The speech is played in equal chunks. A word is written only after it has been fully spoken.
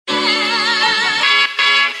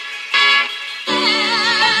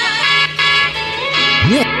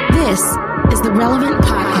This is the Relevant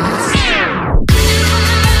Podcast.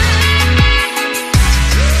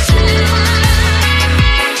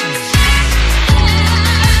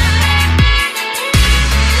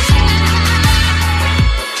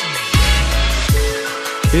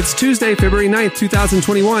 It's Tuesday, February 9th,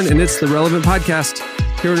 2021, and it's the Relevant Podcast.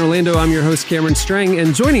 Here in Orlando, I'm your host, Cameron Strang,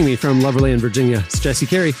 and joining me from Loverland, Virginia, is Jesse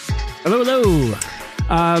Carey. Hello, hello.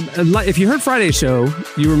 If you heard Friday's show,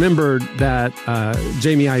 you remembered that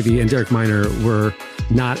Jamie Ivey and Derek Minor were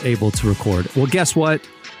not able to record. Well, guess what?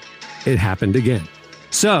 It happened again.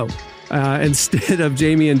 So instead of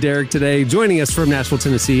Jamie and Derek today, joining us from Nashville,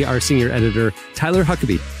 Tennessee, our senior editor, Tyler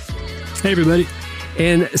Huckabee. Hey, everybody.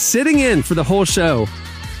 And sitting in for the whole show,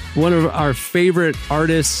 one of our favorite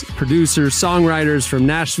artists, producers, songwriters from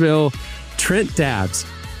Nashville, Trent Dabbs.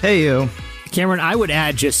 Hey, you. Cameron, I would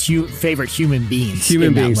add just favorite human beings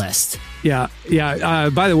in that list. Yeah.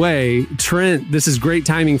 By the way, Trent, this is great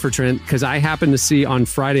timing for Trent because I happened to see on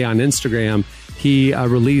Friday on Instagram, he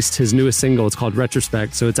released his newest single. It's called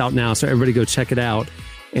Retrospect. So it's out now. So everybody go check it out.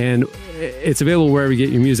 And it's available wherever you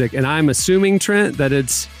get your music. And I'm assuming, Trent, that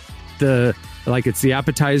it's the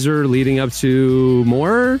appetizer leading up to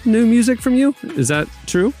more new music from you. Is that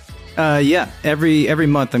true? Yeah. Every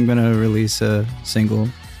month I'm going to release a single,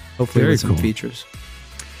 hopefully with some features.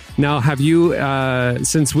 Now, have you,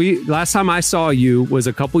 since last time I saw you was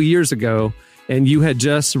a couple years ago, and you had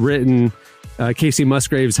just written Casey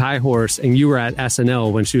Musgrave's High Horse, and you were at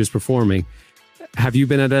SNL when she was performing. Have you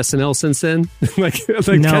been at SNL since then? No,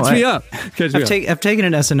 catch me up. I've taken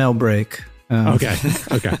an SNL break. Okay.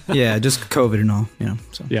 Yeah, just COVID and all,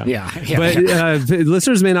 So. Yeah. But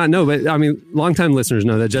listeners may not know, but I mean, longtime listeners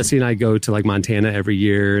know that Jesse and I go to like Montana every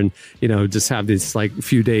year, and just have these like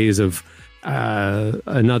few days of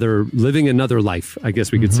living another life, I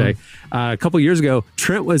guess we could say. A couple years ago,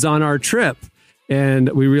 Trent was on our trip, and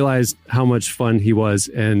we realized how much fun he was.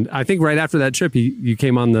 And I think right after that trip, you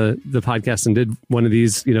came on the podcast and did one of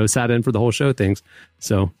these, sat in for the whole show things.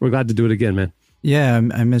 So we're glad to do it again, man. Yeah,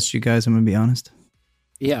 I missed you guys. I'm gonna be honest.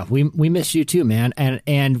 Yeah, we missed you too, man. And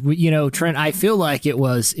Trent, I feel like it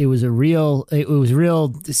was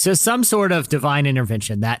some sort of divine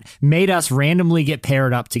intervention that made us randomly get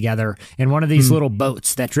paired up together in one of these little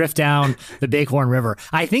boats that drift down the Bighorn River.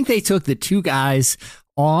 I think they took the two guys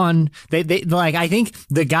on I think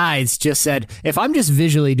the guides just said, if I'm just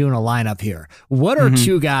visually doing a lineup here, what are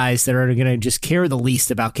two guys that are going to just care the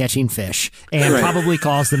least about catching fish and probably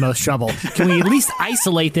cause the most trouble? Can we at least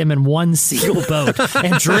isolate them in one single boat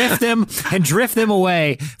and drift them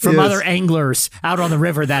away from other anglers out on the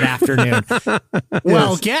river that afternoon?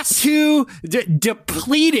 Well, guess who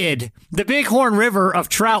depleted the Bighorn River of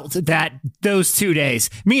trout those 2 days?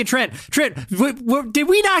 Me and Trent, did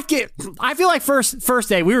we not get? I feel like first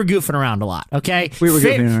day we were goofing around a lot. Okay, we were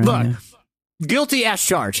goofing around. Look, guilty as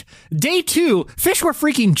charged. Day 2, fish were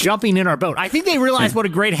freaking jumping in our boat. I think they realized what a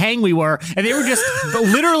great hang we were, and they were just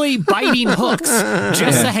literally biting hooks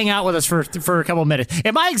just to hang out with us for a couple of minutes.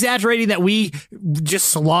 Am I exaggerating that we just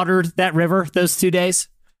slaughtered that river those 2 days?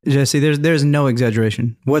 Jesse, there's no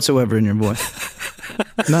exaggeration whatsoever in your voice.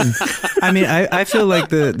 None. I mean, I feel like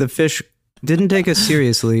the fish didn't take us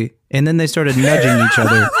seriously, and then they started nudging each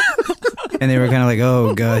other. And they were kind of like,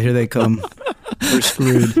 oh, God, here they come. We're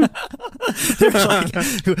screwed. They're like,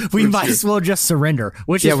 we might as well just surrender,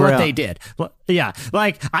 which is what they did. Well, yeah.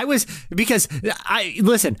 Like I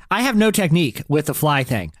have no technique with the fly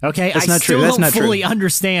thing. Okay. I still don't fully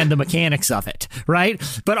understand the mechanics of it. Right.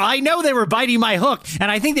 But I know they were biting my hook, and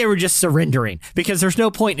I think they were just surrendering because there's no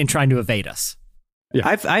point in trying to evade us. Yeah.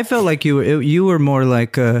 I felt like you were more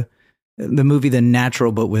like the movie The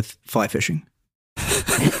Natural, but with fly fishing.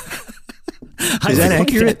 Is that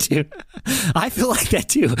accurate? I feel like that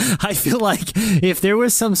too. I feel like if there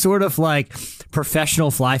was some sort of like professional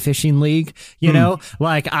fly fishing league,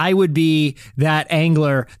 like I would be that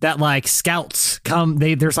angler that like scouts come.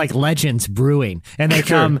 There's like legends brewing, and they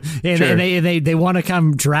come and they want to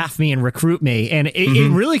come draft me and recruit me, and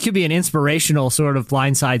it really could be an inspirational sort of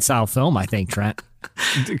Blindside style film. I think, Trent.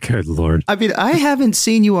 Good Lord. I mean, I haven't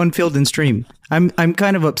seen you on Field and Stream. I'm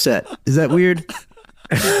kind of upset. Is that weird?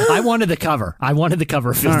 I wanted the cover.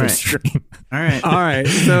 Of Field and Stream. All right.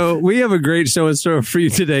 So we have a great show in store for you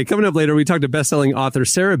today. Coming up later, we talked to best-selling author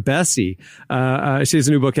Sarah Bessey. She has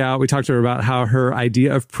a new book out. We talked to her about how her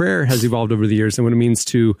idea of prayer has evolved over the years and what it means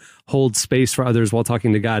to hold space for others while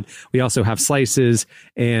talking to God. We also have slices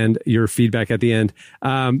and your feedback at the end.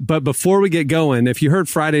 But before we get going, if you heard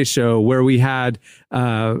Friday's show where we had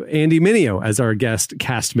Andy Mineo as our guest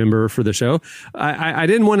cast member for the show, I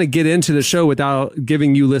didn't want to get into the show without giving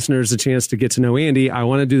giving you listeners a chance to get to know Andy, I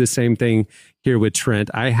want to do the same thing here with Trent.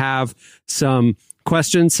 I have some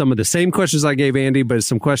questions, some of the same questions I gave Andy, but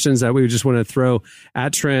some questions that we just want to throw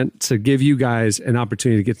at Trent to give you guys an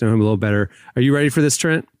opportunity to get to know him a little better. Are you ready for this,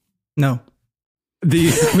 Trent? No.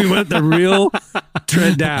 We want the real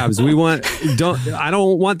Trent Dabbs. I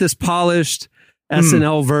don't want this polished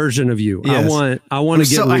SNL version of you. Yes. I want to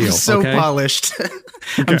get real. I'm so okay? polished.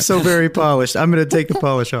 I'm so very polished. I'm going to take the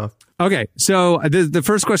polish off. Okay. So the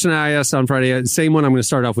first question I asked on Friday, same one. I'm going to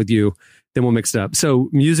start off with you. Then we'll mix it up. So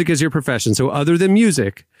music is your profession. So other than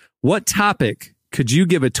music, what topic could you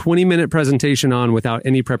give a 20-minute presentation on without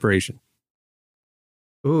any preparation?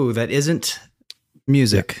 Ooh, that isn't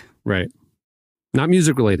music. Yeah, right. Not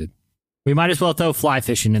music related. We might as well throw fly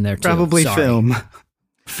fishing in there too. Probably Sorry. film.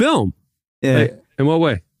 Film? Yeah. Wait, in what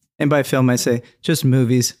way? And by film, I say just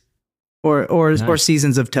movies or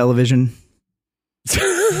seasons of television.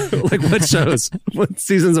 Like what shows? What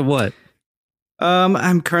seasons of what?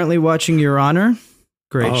 I'm currently watching Your Honor.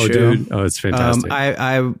 Great show. Dude. Oh, it's fantastic.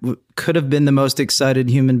 I could have been the most excited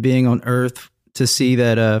human being on earth to see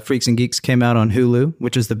that Freaks and Geeks came out on Hulu,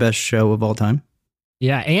 which is the best show of all time.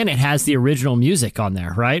 Yeah, and it has the original music on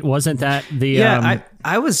there, right? Wasn't that the... Yeah,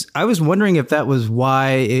 I was wondering if that was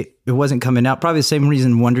why it wasn't coming out. Probably the same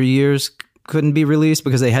reason Wonder Years couldn't be released,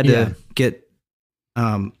 because they had to get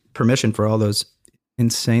permission for all those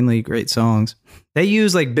insanely great songs. They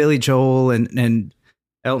use like Billy Joel and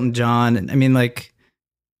Elton John. And I mean, like,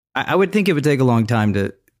 I would think it would take a long time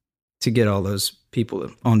to get all those people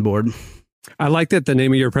on board. I like that the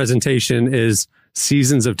name of your presentation is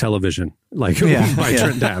Seasons of Television, like by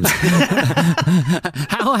Trent Dabbs.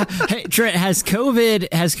 Hey, Trent, has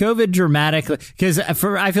COVID dramatically? Because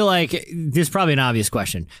I feel like this is probably an obvious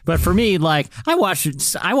question, but for me, like I watched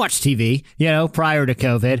TV, prior to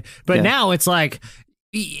COVID, but now it's like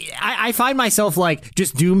I find myself like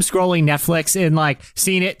just doom scrolling Netflix and like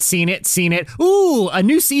seen it. Ooh, a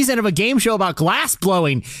new season of a game show about glass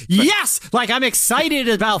blowing. Yes, like I'm excited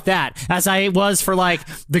about that, as I was for like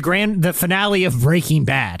the finale of Breaking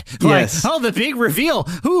Bad. Like, yes. Oh, the big reveal.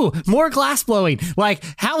 Ooh, more glass blowing. Like,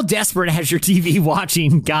 how desperate has your TV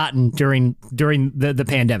watching gotten during the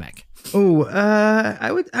pandemic? Oh,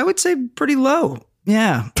 I would say pretty low.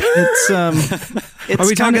 Yeah, it's Are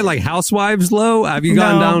we talking like Housewives low? Have you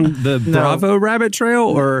gone down the Bravo rabbit trail,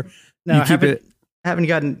 or no? Haven't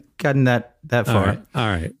gotten that far. All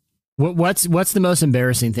right. What's the most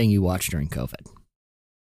embarrassing thing you watched during COVID?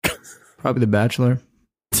 Probably The Bachelor.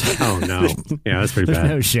 Oh no, yeah, that's pretty bad.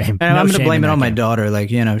 No shame. And I'm going to blame it on my game. daughter.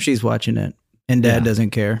 Like, she's watching it, and Dad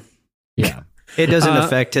doesn't care. Yeah, it doesn't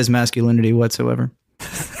affect his masculinity whatsoever.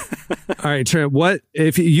 All right, Trent, what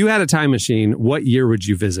if you had a time machine, what year would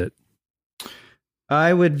you visit?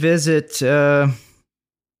 I would visit probably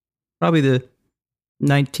the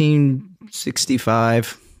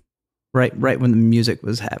 1965, right when the music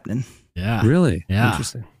was happening. Yeah. Really? Yeah.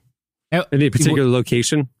 Interesting. Any particular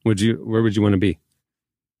location? Where would you want to be?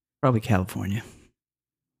 Probably California.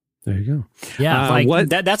 There you go. Yeah,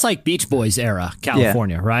 that's like Beach Boys era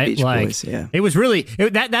California, right? Beach Boys, yeah. It was really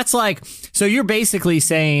that's like, so you're basically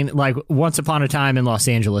saying like Once Upon a Time in Los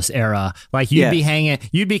Angeles era, like you'd be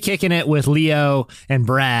kicking it with Leo and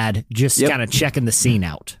Brad, just kind of checking the scene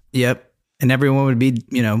out. Yep, and everyone would be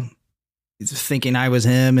thinking I was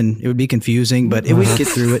him, and it would be confusing, but it would get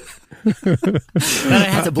through it. Then I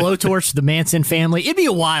had to blowtorch the Manson family. It'd be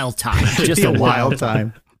a wild time, just a wild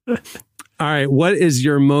time. All right. What is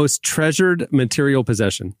your most treasured material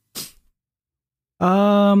possession?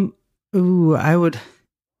 I would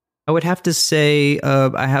have to say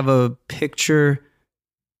I have a picture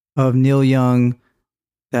of Neil Young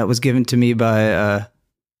that was given to me by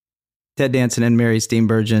Ted Danson and Mary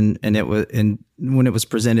Steenburgen, and when it was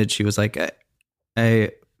presented, she was like, I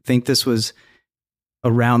think this was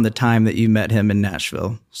around the time that you met him in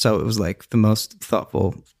Nashville. So it was like the most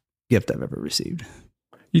thoughtful gift I've ever received.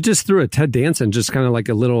 You just threw a Ted Danson, just kind of like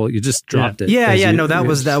you just dropped it. Yeah. No, that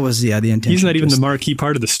was the intention. He's not even the marquee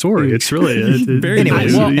part of the story. It's really very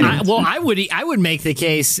nice. I would make the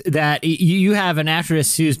case that you have an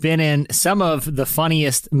actress who's been in some of the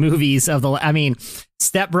funniest movies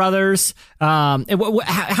Step Brothers. How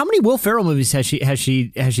many Will Ferrell movies has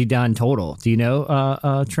she done total? Do you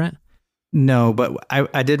know, Trent? No, but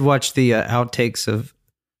I did watch the outtakes of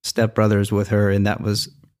Step Brothers with her, and that was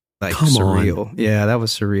like surreal. On. Yeah, that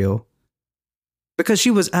was surreal. Because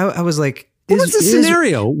she was, I was like, what was the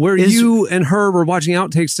scenario where you and her were watching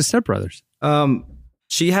outtakes to Step Brothers?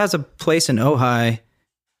 She has a place in Ojai,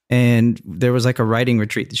 and there was like a writing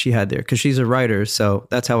retreat that she had there because she's a writer. So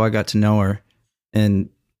that's how I got to know her.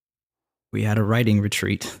 And we had a writing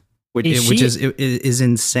retreat. which is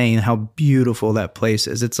insane how beautiful that place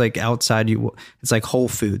is. It's like outside it's like Whole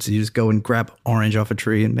Foods. You just go and grab orange off a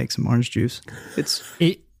tree and make some orange juice. It's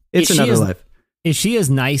another life. Is she as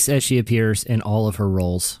nice as she appears in all of her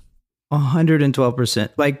roles? 112%.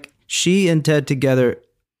 Like she and Ted together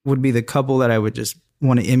would be the couple that I would just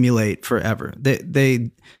want to emulate forever. They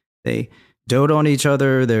dote on each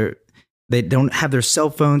other. They don't have their cell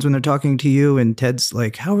phones when they're talking to you. And Ted's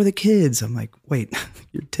like, "How are the kids?" I'm like, "Wait,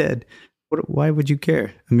 you're Ted. Why would you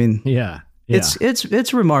care?" I mean, yeah.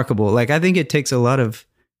 It's remarkable. Like I think it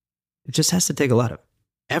just has to take a lot of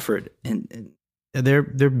effort, and they're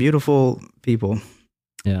beautiful people.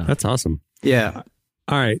 Yeah, that's awesome. Yeah.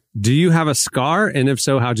 All right. Do you have a scar? And if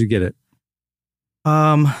so, how'd you get it?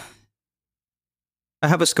 I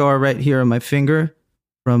have a scar right here on my finger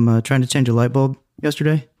from trying to change a light bulb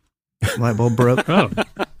yesterday. Light bulb broke. Oh,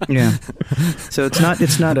 yeah. So it's not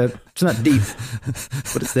deep,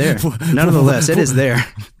 but it's there. Nonetheless, it is there.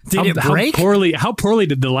 Did it break? How poorly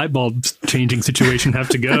did the light bulb changing situation have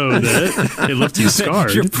to go that it left you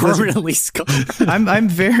scarred? You're permanently scarred. I'm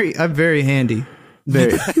very handy.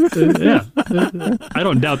 Very. Yeah. I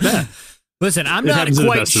don't doubt that. Listen, I'm not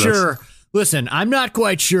quite sure. Listen, I'm not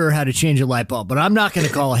quite sure how to change a light bulb, but I'm not going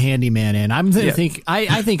to call a handyman in. I'm going to think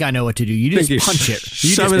I know what to do. You just punch it.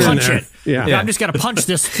 You just punch it. Yeah. I'm just going to punch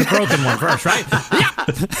the broken one first, right?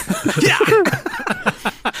 Yeah.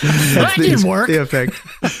 That didn't work. The effect.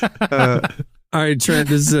 All right, Trent,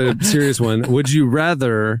 this is a serious one. Would you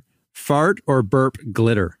rather fart or burp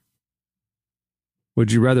glitter?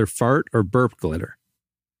 Would you rather fart or burp glitter?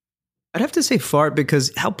 I'd have to say fart,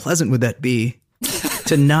 because how pleasant would that be?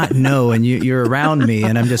 To not know, and you're around me,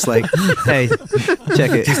 and I'm just like, "Hey,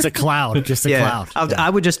 check it." Just a cloud. Cloud. I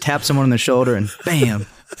would just tap someone on the shoulder and bam.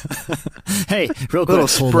 Hey, real quick, little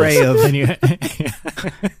spray of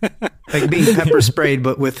like being pepper sprayed,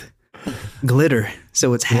 but with glitter,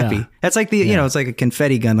 so it's happy. Yeah. That's like it's like a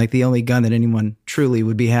confetti gun, like the only gun that anyone truly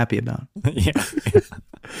would be happy about. Yeah.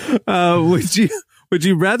 Would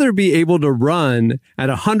you rather be able to run at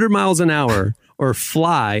 100 miles an hour or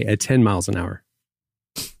fly at 10 miles an hour?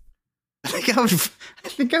 I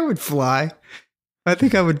think I would fly. I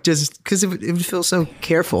think I would just, because it would feel so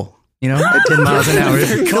careful, at 10 miles an hour.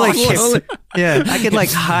 I could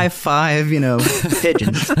like high five,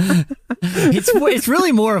 pigeons. It's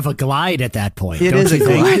really more of a glide at that point. It is a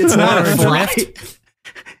glide. It's not a drift.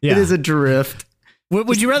 Yeah. It is a drift.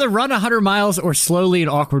 Would you rather run 100 miles or slowly and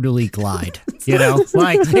awkwardly glide?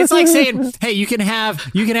 Like it's like saying, "Hey, you can have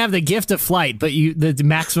the gift of flight, but the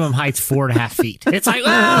maximum height's 4.5 feet." It's like,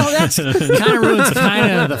 well, that's kind of ruins kind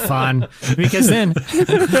of the fun, because then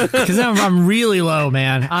I'm really low,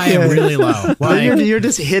 man. I am really low. Like, you're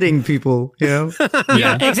just hitting people, Yeah,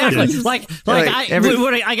 exactly. Like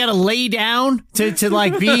I gotta lay down to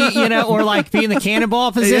like be or like be in the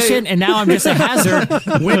cannonball position, and now I'm just a hazard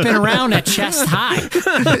whipping around at chest high.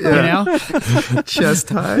 Chest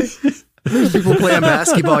high. People playing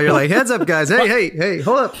basketball. You're like, "Heads up, guys! Hey,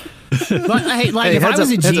 hold up!" But if I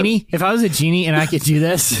was a genie and I could do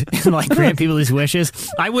this and like grant people these wishes,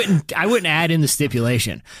 I wouldn't add in the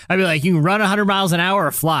stipulation. I'd be like, "You can run 100 miles an hour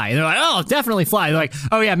or fly." And they're like, "Oh, definitely fly." They're like,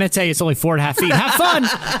 "Oh yeah, I meant to tell you it's only 4.5 feet. Have fun."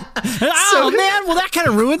 Man, well that kind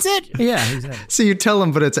of ruins it. Yeah, exactly. So you tell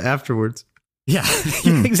them, but it's afterwards. Yeah,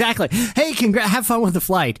 exactly. Hey, have fun with the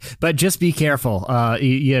flight, but just be careful. A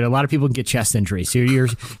lot of people can get chest injuries. So you're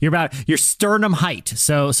about your sternum height.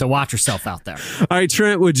 So watch yourself out there. All right,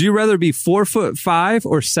 Trent, would you rather be 4'5"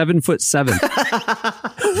 or 7'7"?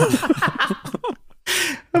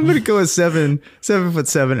 I'm gonna go with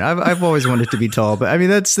 7'7". I've always wanted to be tall, but I mean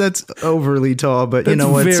that's overly tall. But you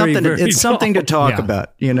know what? It's something to talk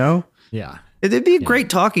about. Yeah. It'd be a great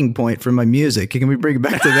talking point for my music. Can we bring it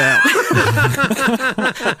back to that?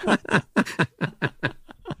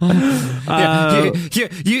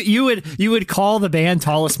 You would call the band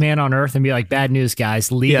Tallest Man on Earth and be like, "Bad news,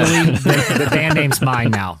 guys. Legally, the band name's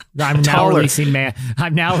mine now. I'm now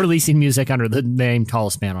releasing music under the name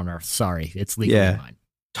Tallest Man on Earth. Sorry, it's legally mine."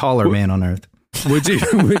 Taller man on Earth.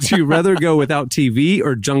 Would you rather go without TV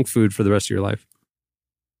or junk food for the rest of your life?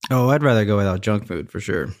 Oh, I'd rather go without junk food for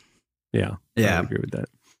sure. Yeah. I agree with that.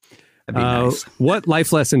 That'd be nice. What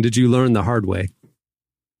life lesson did you learn the hard way?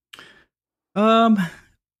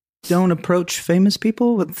 Don't approach famous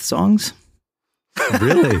people with songs.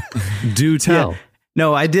 Really? Do tell. Yeah.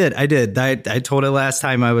 No, I did. I told it last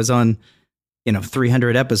time I was on,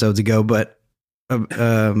 300 episodes ago, but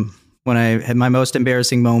when I had my most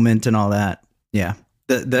embarrassing moment and all that. Yeah.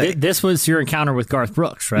 This was your encounter with Garth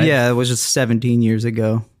Brooks, right? Yeah, it was just 17 years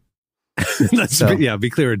ago. Be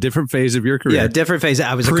clear, a different phase of your career. Yeah, different phase.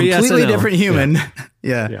 I was a completely different human.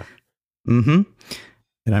 Yeah. Mm-hmm.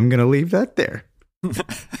 And I'm going to leave that there.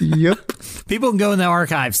 Yep. People can go in the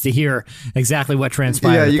archives to hear exactly what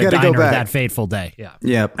transpired Yeah, at you the gotta go diner back. that fateful day. Yeah.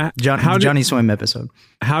 Yeah. Johnny Swim episode.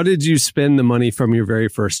 How did you spend the money from your very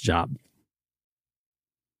first job?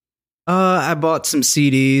 I bought some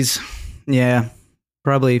CDs. Yeah.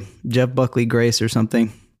 Probably Jeff Buckley Grace or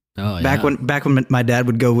something. Oh, yeah. Back when my dad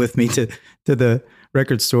would go with me to the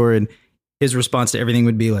record store, and his response to everything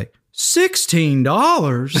would be like, $16.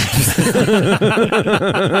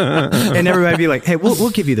 And everybody would be like, hey,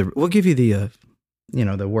 we'll give you the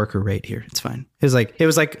the worker rate here. It's fine. It was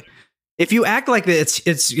like if you act like that,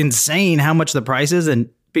 it's insane how much the price is, and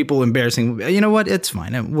people embarrassing. You know what? It's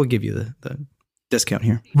fine. We'll give you the discount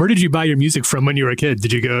here. Where did you buy your music from when you were a kid?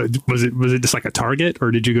 Did you go? Was it just like a Target,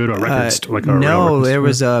 or did you go to a record store? No, there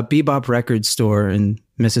was a Bebop record store in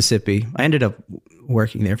Mississippi. I ended up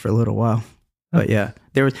working there for a little while. But yeah,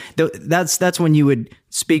 that's when you would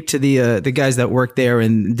speak to the guys that worked there,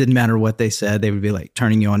 and it didn't matter what they said, they would be like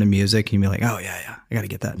turning you on to music, and you'd be like, oh yeah, I got to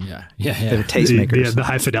get that. Yeah. They were tastemakers. The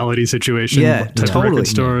high fidelity situation. Yeah, type of totally. record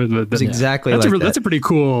store. It's exactly that's like that's a pretty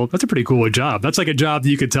cool job. That's like a job that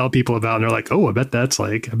you could tell people about, and they're like, oh, I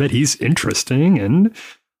bet he's interesting and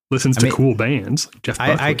listens to cool bands. Like Jeff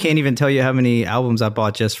Buckley. I can't even tell you how many albums I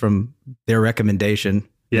bought just from their recommendation.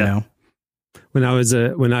 Yeah. You know? When I was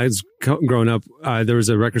growing up, there was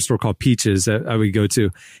a record store called Peaches that I would go to,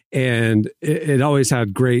 and it always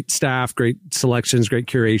had great staff, great selections, great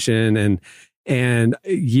curation, and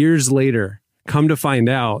years later, come to find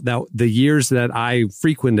out that the years that I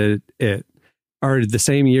frequented it are the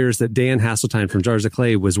same years that Dan Hasseltine from Jars of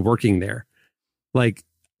Clay was working there. Like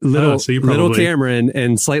little Cameron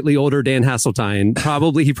and slightly older Dan Hasseltine,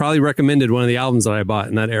 he probably recommended one of the albums that I bought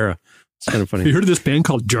in that era. It's kind of funny. Have you heard of this band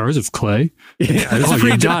called Jars of Clay? Yeah,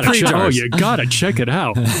 you gotta check it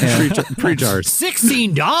out. Pre-Jars.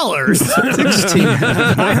 $16.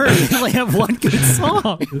 $16. I heard you only have one good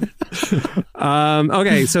song.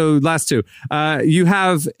 Okay, so last two. You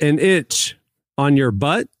have an itch on your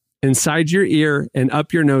butt, inside your ear, and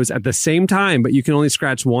up your nose at the same time, but you can only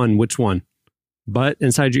scratch one. Which one? Butt,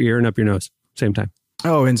 inside your ear, and up your nose, same time.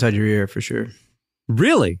 Oh, inside your ear for sure.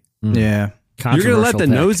 Really? Mm. Yeah. You're going to let the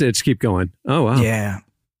nose itch keep going. Oh, wow. Yeah.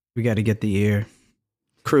 We got to get the ear.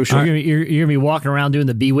 Crucial. You're going to be walking around doing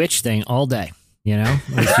the Bewitched thing all day, you know?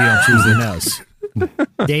 If you don't choose the nose.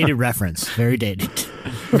 Dated reference. Very dated.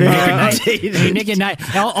 Dated. Hey, Nick at Night.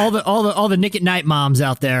 All the Nick at Night moms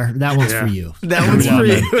out there, that one's for you. That one's for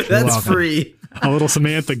you. That's free. A little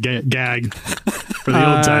Samantha gag for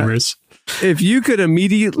the old timers. If you could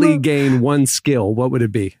immediately gain one skill, what would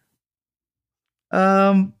it be?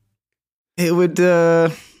 It'd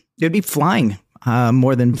be flying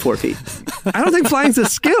more than 4 feet. I don't think flying's a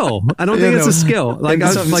skill. I don't think it's a skill. Like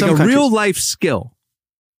a real life skill.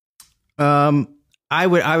 I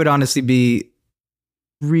would honestly be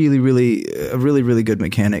really, really good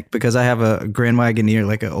mechanic, because I have a Grand Wagoneer,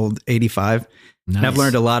 like an old 85. Nice. And I've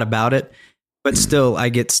learned a lot about it, but still I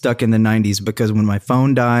get stuck in the 90s, because when my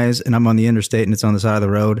phone dies and I'm on the interstate and it's on the side of the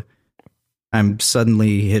road, I'm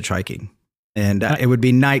suddenly hitchhiking. And it would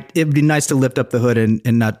be nice to lift up the hood and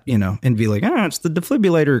not, and be like, it's the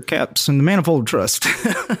defibrillator caps and the manifold trust.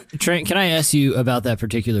 Trent, can I ask you about that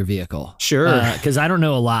particular vehicle? Sure. Because I don't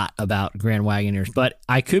know a lot about Grand Wagoneers, but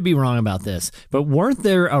I could be wrong about this. But weren't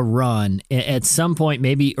there a run at some point,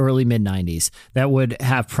 maybe early mid-90s, that would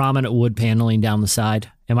have prominent wood paneling down the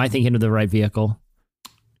side? Am I thinking of the right vehicle?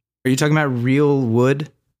 Are you talking about real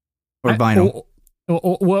wood or vinyl?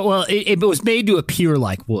 Well, it was made to appear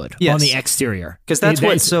like wood on the exterior, because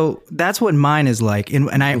that's what mine is like.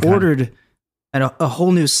 And I ordered a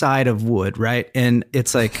whole new side of wood, right? And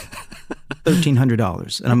it's like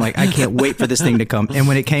 $1,300, and I'm like, I can't wait for this thing to come. And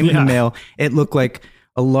when it came in the mail, it looked like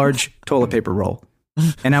a large toilet paper roll.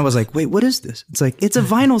 And I was like, wait, what is this? It's like, it's a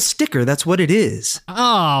vinyl sticker. That's what it is.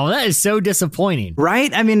 Oh, that is so disappointing.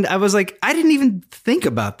 Right? I mean, I was like, I didn't even think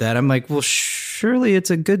about that. I'm like, well, surely it's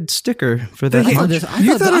a good sticker for that.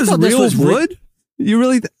 You thought it was real wood? You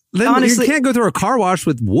really? Honestly, you can't go through a car wash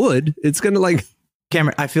with wood. It's going to like...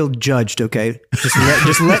 Cameron, I feel judged, okay?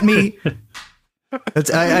 Just let me...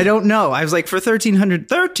 I don't know. I was like, for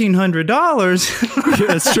 $1,300.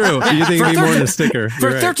 That's true. You think it'd be more than a sticker.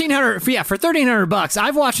 For $1,300, for $1,300,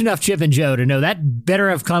 I've watched enough Chip and Jo to know that better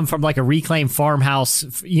have come from like a reclaimed farmhouse,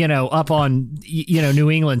 up on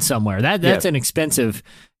New England somewhere. That's an expensive,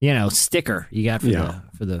 sticker you got for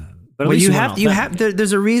the. But well, you have.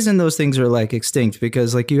 There's a reason those things are like extinct,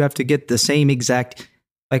 because like you have to get the same exact.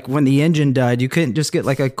 Like when the engine died, you couldn't just get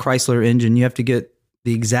like a Chrysler engine. You have to get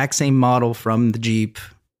the exact same model from the Jeep,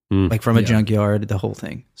 like from a junkyard, the whole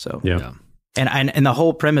thing. So yeah. And the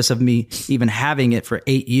whole premise of me even having it for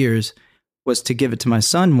 8 years was to give it to my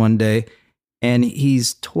son one day, and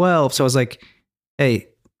he's 12. So I was like, hey,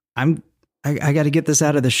 I got to get this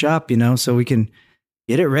out of the shop, so we can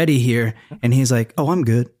get it ready here. And he's like, oh, I'm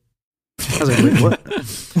good. I was like, wait, what?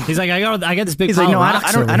 He's like, I got this big. He's pile like, no, of rocks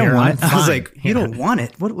I don't over want here. it. I was like, you Yeah. don't want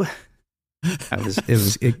it. What?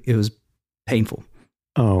 It was painful.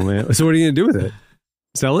 Oh man. So what are you gonna do with it?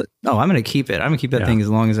 Sell it? No, I'm gonna keep it. I'm gonna keep that thing as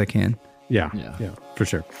long as I can. Yeah, for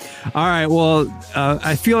sure. All right. Well,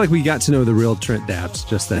 I feel like we got to know the real Trent Dabbs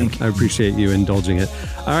just then. I appreciate you indulging it.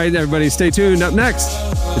 All right, everybody, stay tuned. Up next,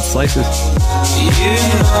 it's Slices. You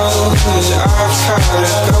know that I've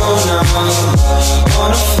gotta go now.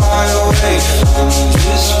 Wanna fly away from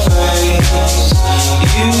this place.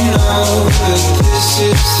 You know that this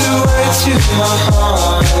is the way to my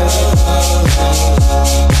heart.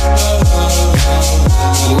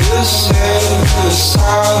 We'll sail the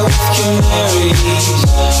South Canaries.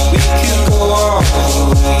 We could go all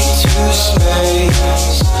the way to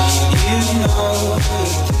space. You know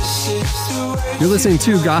that this is the way. You're listening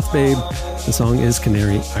to Goth Babe. The song is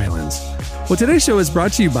Canary Islands. Well, today's show is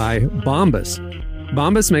brought to you by Bombas.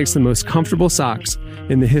 Bombas makes the most comfortable socks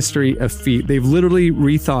in the history of feet. They've literally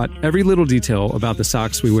rethought every little detail about the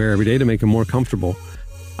socks we wear every day to make them more comfortable.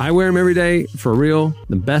 I wear them every day for real.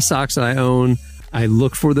 The best socks that I own. I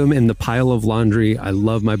look for them in the pile of laundry. I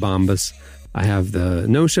love my Bombas. I have the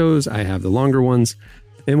no-shows. I have the longer ones.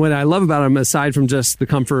 And what I love about them, aside from just the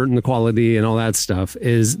comfort and the quality and all that stuff,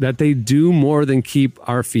 is that they do more than keep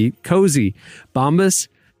our feet cozy. Bombas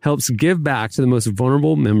helps give back to the most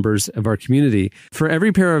vulnerable members of our community. For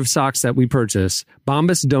every pair of socks that we purchase,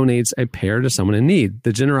 Bombas donates a pair to someone in need.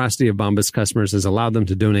 The generosity of Bombas customers has allowed them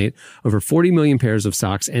to donate over 40 million pairs of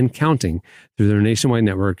socks and counting through their nationwide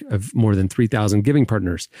network of more than 3,000 giving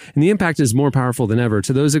partners. And the impact is more powerful than ever.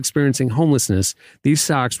 To those experiencing homelessness, these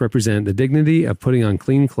socks represent the dignity of putting on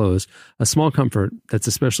clean clothes, a small comfort that's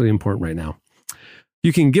especially important right now.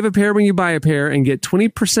 You can give a pair when you buy a pair and get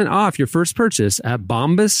 20% off your first purchase at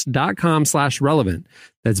bombas.com/relevant.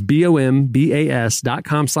 That's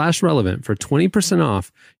BOMBAS.com/relevant for 20%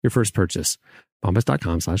 off your first purchase.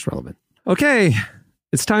 Bombas.com/relevant. Okay,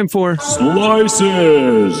 it's time for Slices.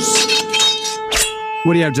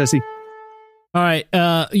 What do you have, Jesse? All right,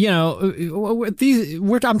 I'm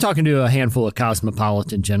talking to a handful of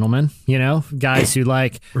cosmopolitan gentlemen, guys who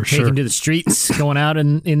like taking to the streets, going out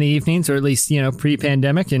in the evenings, or at least,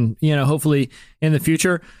 pre-pandemic and, hopefully in the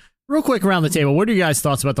future. Real quick around the table, what are your guys'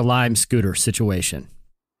 thoughts about the Lime scooter situation?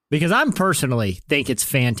 Because I'm personally think it's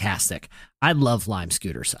fantastic. I love Lime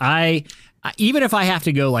scooters. Even if I have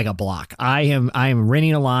to go like a block, I am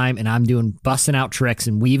renting a Lime and I'm busting out tricks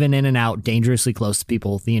and weaving in and out dangerously close to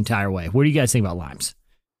people the entire way. What do you guys think about Limes?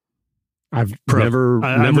 I've never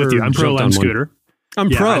I'm with you. I'm pro Lime scooter. I'm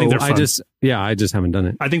pro. I think they're fun. I just haven't done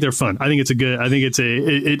it. I think they're fun. I think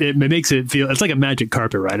it makes it feel, it's like a magic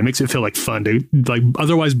carpet ride. It makes it feel like fun to, like,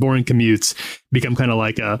 otherwise boring commutes become kind of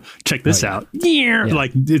like check this out. Yeah.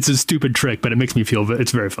 Like, it's a stupid trick, but it makes me feel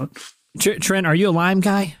it's very fun. Trent, are you a Lime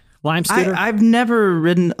guy? Lime scooter? I've never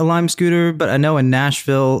ridden a Lime scooter, but I know in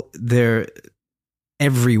Nashville they're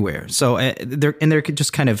everywhere. So they're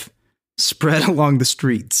just kind of spread along the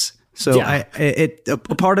streets. So yeah. A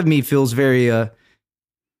part of me feels very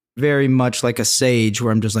much like a sage,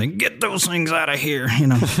 where I'm just like, get those things out of here,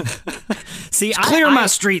 See, clear my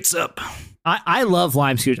streets up. I love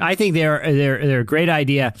Lime scooters. I think they're a great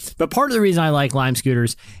idea. But part of the reason I like Lime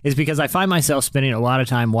scooters is because I find myself spending a lot of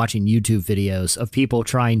time watching YouTube videos of people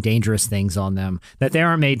trying dangerous things on them that they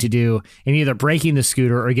aren't made to do, and either breaking the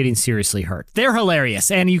scooter or getting seriously hurt. They're hilarious,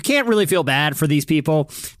 and you can't really feel bad for these people,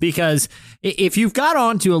 because if you've got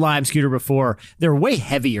onto a Lime scooter before, they're way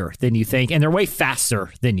heavier than you think, and they're way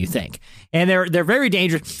faster than you think, and they're very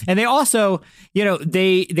dangerous. And they also,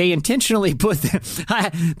 they intentionally put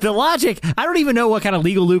the logic. I don't even know what kind of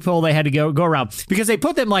legal loophole they had to go around, because they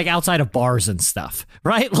put them like outside of bars and stuff,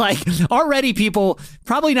 right? Like, already people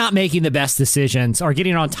probably not making the best decisions are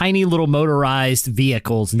getting on tiny little motorized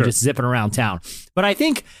vehicles and just zipping around town. But I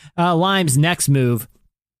think Lime's next move,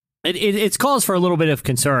 it's cause for a little bit of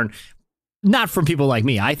concern. Not from people like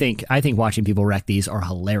me. I think watching people wreck these are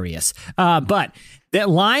hilarious. But that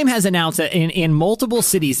Lime has announced that in multiple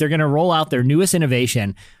cities, they're going to roll out their newest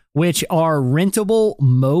innovation, which are rentable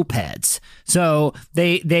mopeds. So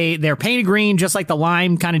they're painted green, just like the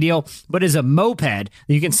Lime kind of deal, but as a moped that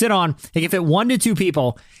you can sit on. They can fit 1 to 2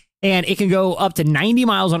 people, and it can go up to 90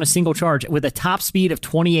 miles on a single charge with a top speed of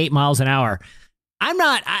 28 miles an hour.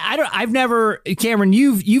 I've never, Cameron,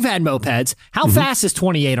 you've had mopeds. How fast is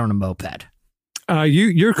 28 on a moped?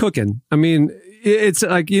 You're cooking. I mean, It's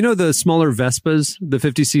like, the smaller Vespas, the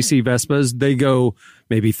 50cc Vespas, they go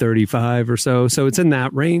maybe 35 or so. So it's in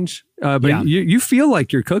that range. But you feel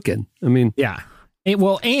like you're cooking. I mean, yeah.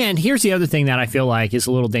 And here's the other thing that I feel like is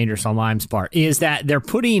a little dangerous on Lime's part is that they're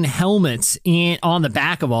putting helmets on the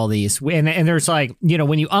back of all these. And there's like,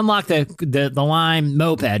 when you unlock the Lime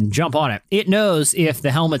moped and jump on it, it knows if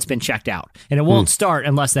the helmet's been checked out and it won't start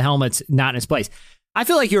unless the helmet's not in its place. I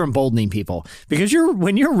feel like you're emboldening people because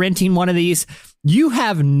when you're renting one of these, you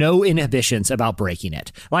have no inhibitions about breaking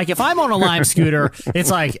it. Like if I'm on a Lime scooter, it's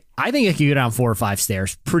like, I think I can go down 4 or 5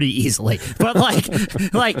 stairs pretty easily. But like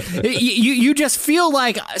you just feel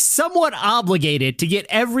like somewhat obligated to get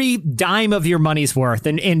every dime of your money's worth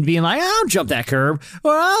and being like, I'll jump that curb.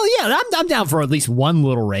 Or, I'm down for at least one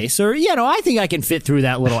little race. Or, I think I can fit through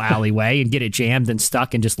that little alleyway and get it jammed and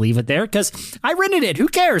stuck and just leave it there because I rented it. Who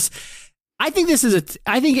cares? I think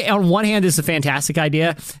I think on one hand, this is a fantastic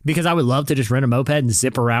idea because I would love to just rent a moped and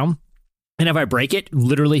zip around. And if I break it,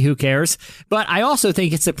 literally, who cares? But I also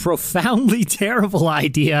think it's a profoundly terrible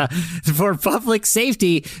idea for public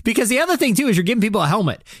safety because the other thing, too, is you're giving people a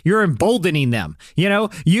helmet. You're emboldening them.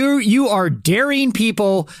 You are daring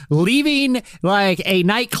people leaving like a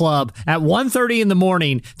nightclub at 1:30 in the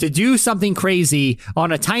morning to do something crazy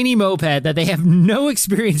on a tiny moped that they have no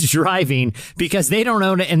experience driving because they don't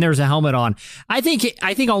own it and there's a helmet on. I think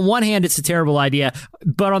on one hand, it's a terrible idea.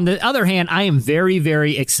 But on the other hand, I am very,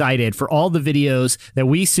 very excited for all the videos that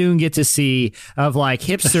we soon get to see of like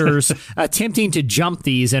hipsters attempting to jump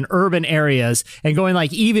these in urban areas and going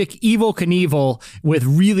like evil Knievel with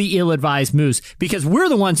really ill-advised moves because we're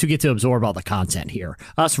the ones who get to absorb all the content here,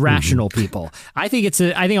 us rational people. I think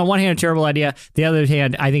on one hand a terrible idea, the other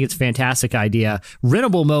hand I think it's a fantastic idea.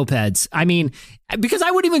 Rentable mopeds. I mean, because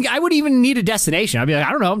I would even need a destination. I'd be like,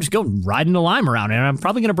 I don't know, I'm just going riding the Lime around and I'm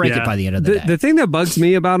probably going to break it by the end of the day. The thing that bugs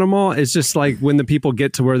me about them all is just like when the people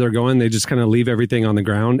get to where they're going, they just kind of leave everything on the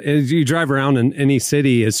ground. As you drive around in any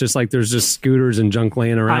city, it's just like there's just scooters and junk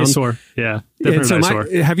laying around. Eyesore. Yeah. And so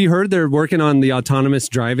have you heard they're working on the autonomous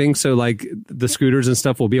driving? So like the scooters and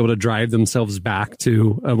stuff will be able to drive themselves back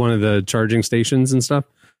to one of the charging stations and stuff.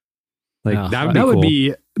 Like that would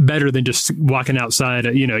be better than just walking outside.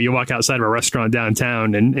 You walk outside of a restaurant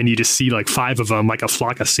downtown and you just see like 5 of them, like a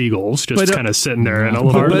flock of seagulls, just kind of sitting there in a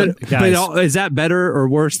little. But is that better or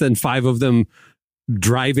worse than 5 of them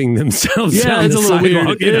driving themselves? Yeah, it's a little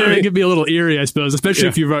weird. It could be a little eerie, I suppose, especially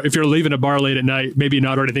if you're leaving a bar late at night, maybe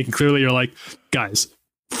not already thinking clearly. You're like, guys,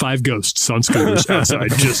 5 ghosts on scooters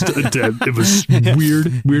outside, just dead. It was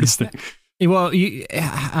weirdest thing. Well,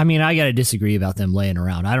 I got to disagree about them laying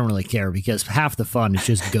around. I don't really care because half the fun is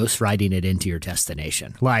just ghost riding it into your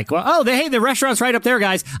destination. Like, well, the restaurant's right up there,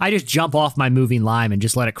 guys. I just jump off my moving Lime and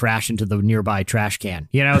just let it crash into the nearby trash can.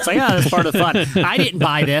 It's like, that's part of the fun. I didn't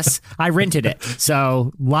buy this. I rented it.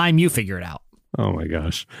 So, Lime, you figure it out. Oh, my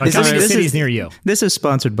gosh. This is near you. This is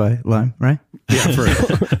sponsored by Lime, right? Yeah, for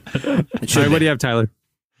real. All right, what do you have, Tyler?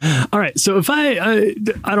 All right. So if I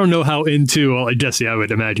don't know how into, Jesse, I would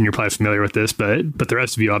imagine you're probably familiar with this, but the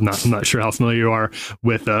rest of you, I'm not sure how familiar you are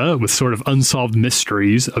with sort of unsolved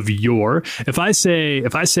mysteries of yore. If I say the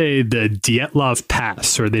Dyatlov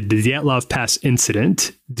Pass or the Dyatlov Pass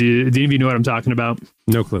incident, do any of you know what I'm talking about?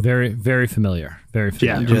 No clue. Very, very familiar. Very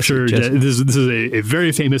familiar. Yeah, I'm sure this is a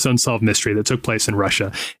very famous unsolved mystery that took place in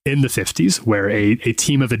Russia in the 50s, where a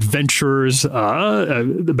team of adventurers,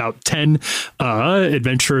 about 10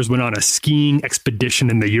 adventurers, went on a skiing expedition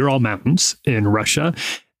in the Ural Mountains in Russia.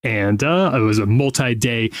 And it was a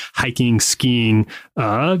multi-day hiking, skiing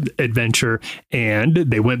adventure, and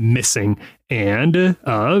they went missing. And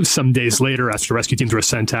some days later, after rescue teams were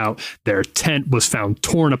sent out, their tent was found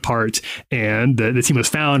torn apart, and the team was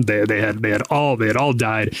found. They had all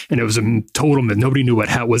died, and it was a total. Nobody knew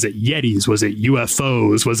was it Yetis? Was it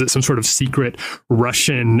UFOs? Was it some sort of secret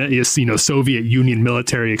Russian, Soviet Union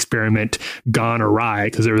military experiment gone awry?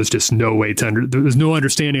 Because there was just no way there was no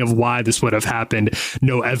understanding of why this would have happened.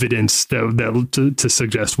 No evidence to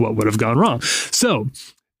suggest what would have gone wrong. So.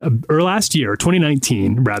 Or last year,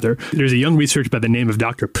 2019, rather, there's a young researcher by the name of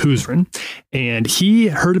Dr. Puzrin, and he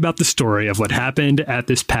heard about the story of what happened at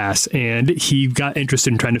this pass, and he got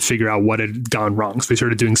interested in trying to figure out what had gone wrong. So he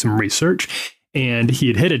started doing some research, and he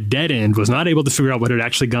had hit a dead end, was not able to figure out what had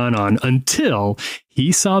actually gone on until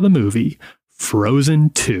he saw the movie Frozen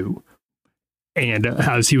 2. And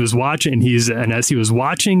as he was watching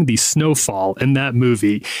the snowfall in that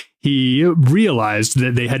movie, he realized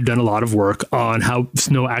that they had done a lot of work on how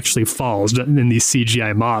snow actually falls in these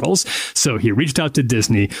CGI models. So he reached out to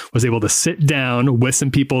Disney, was able to sit down with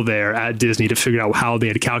some people there at Disney to figure out how they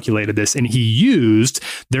had calculated this. And he used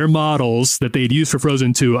their models that they had used for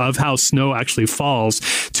Frozen 2 of how snow actually falls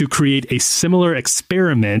to create a similar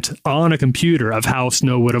experiment on a computer of how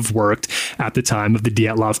snow would have worked at the time of the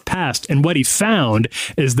Dyatlov Pass. And what he found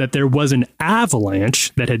is that there was an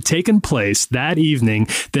avalanche that had taken place that evening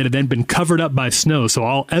that had then been covered up by snow. So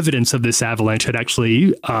all evidence of this avalanche had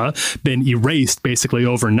actually been erased basically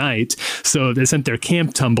overnight. So they sent their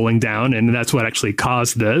camp tumbling down, and that's what actually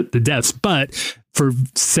caused the deaths. But for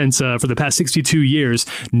the past 62 years,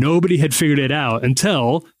 nobody had figured it out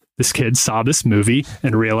until this kid saw this movie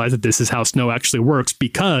and realized that this is how snow actually works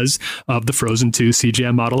because of the Frozen 2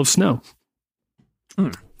 CGI model of snow.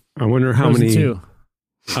 I wonder how Frozen many 2.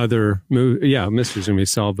 other mysteries are going to be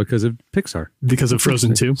solved because of Pixar. Because of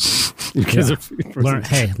Frozen 2.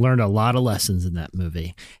 Learned a lot of lessons in that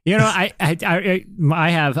movie. You know, I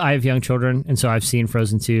have young children, and so I've seen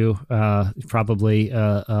Frozen 2 probably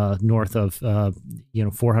north of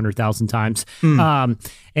 400,000 times.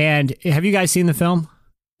 And have you guys seen the film?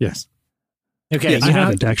 Yes. Okay, I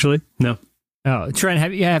haven't actually. No. Oh, Trent,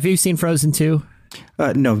 have you seen Frozen 2?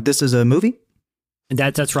 No, this is a movie.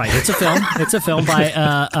 That's right. It's a film. It's a film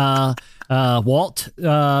by Walt.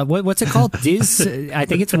 What's it called? I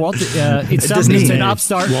think it's Walt. It's an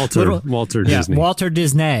upstart. Walter Disney. Walter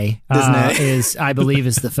Disney is, I believe,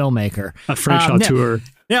 is the filmmaker. A French auteur.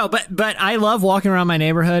 No, but I love walking around my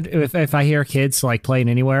neighborhood. If I hear kids like playing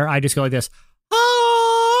anywhere, I just go like this.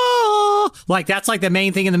 Like that's like the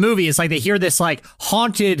main thing in the movie. It's like they hear this like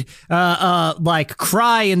haunted like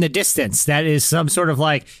cry in the distance. That is some sort of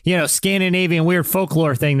like, Scandinavian weird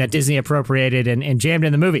folklore thing that Disney appropriated and jammed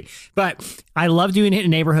in the movie. But I love doing it in a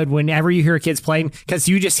neighborhood whenever you hear kids playing, because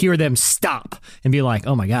you just hear them stop and be like,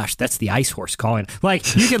 oh my gosh, that's the ice horse calling.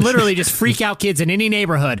 Like you can literally just freak out kids in any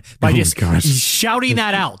neighborhood by just shouting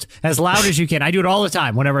that out as loud as you can. I do it all the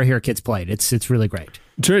time whenever I hear kids play it. It's really great.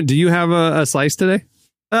 Trent, do you have a slice today?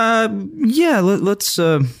 Let's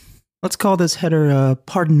call this header,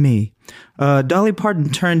 Pardon Me. Dolly Parton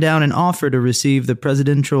turned down an offer to receive the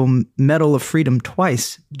Presidential Medal of Freedom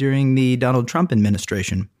twice during the Donald Trump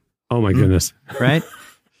administration. Oh my goodness. Right?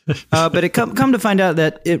 But it come to find out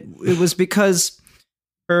that it was because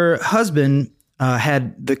her husband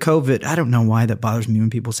had the COVID. I don't know why that bothers me when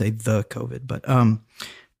people say the COVID, but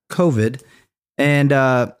COVID.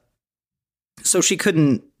 And so she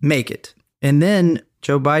couldn't make it. And then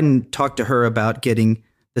Joe Biden talked to her about getting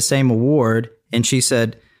the same award, and she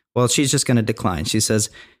said, well, she's just going to decline. She says,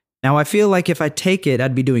 now I feel like if I take it,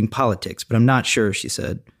 I'd be doing politics, but I'm not sure, she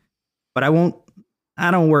said. But I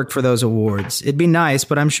don't work for those awards. It'd be nice,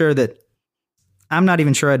 but I'm not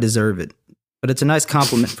even sure I deserve it. But it's a nice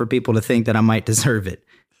compliment for people to think that I might deserve it.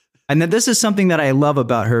 And that this is something that I love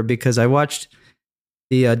about her, because I watched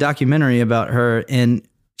the documentary about her, and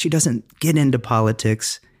she doesn't get into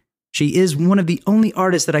politics. She is one of the only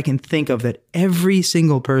artists that I can think of that every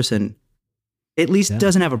single person at least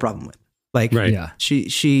doesn't have a problem with. Like,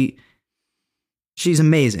 she's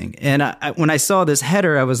amazing. And when I saw this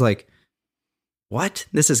header, I was like, what?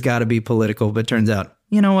 This has got to be political. But turns out,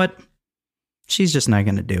 you know what? She's just not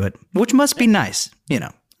going to do it, which must be nice.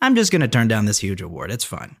 I'm just going to turn down this huge award. It's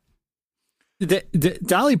fine.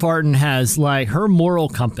 Dolly Parton has like her moral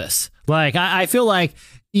compass. Like, I feel like,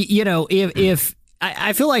 if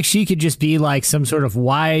I feel like she could just be like some sort of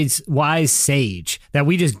wise sage that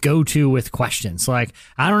we just go to with questions. Like,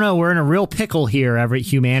 I don't know, we're in a real pickle here,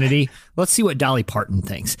 humanity. Let's see what Dolly Parton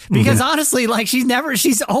thinks. Because honestly, like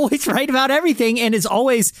she's always right about everything, and is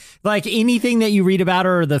always like anything that you read about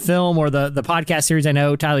her, or the film or the podcast series. I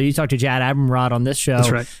know, Tyler, you talked to Jad Abumrad on this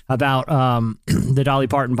show about the Dolly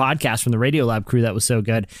Parton podcast from the Radiolab crew that was so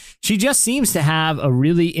good. She just seems to have a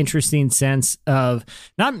really interesting sense of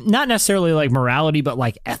not necessarily like morality, but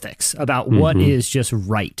like ethics about what is just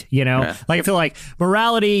right. Like I feel like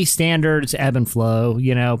morality standards ebb and flow.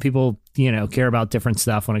 People care about different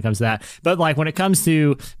stuff when it comes to that. But like when it comes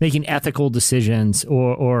to making ethical decisions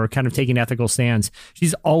or kind of taking ethical stands,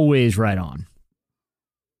 she's always right on.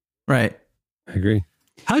 Right. I agree.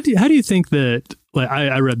 How do you think that, like,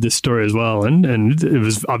 I read this story as well, and it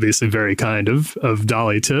was obviously very kind of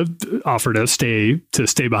Dolly to offer to stay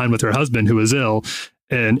behind with her husband who was ill,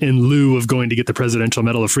 and in lieu of going to get the Presidential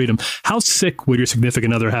Medal of Freedom. How sick would your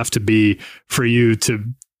significant other have to be for you to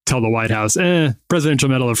tell the White House, Presidential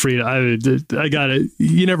Medal of Freedom, I got it.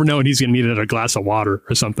 You never know when he's going to need a glass of water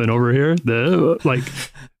or something over here.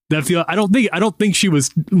 I don't think she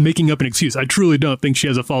was making up an excuse. I truly don't think she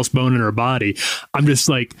has a false bone in her body. I'm just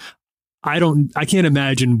like, I can't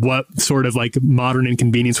imagine what sort of like modern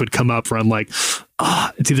inconvenience would come up where I'm like,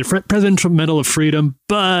 it's either Presidential Medal of Freedom,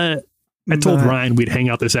 but I told Ryan we'd hang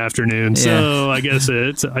out this afternoon, so I guess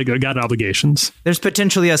I got obligations. There's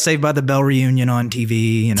potentially a Saved by the Bell reunion on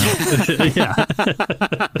TV, you know. Yeah.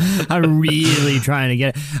 I'm really trying to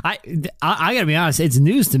get it. I gotta be honest, it's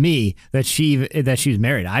news to me that she's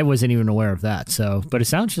married. I wasn't even aware of that. So, but it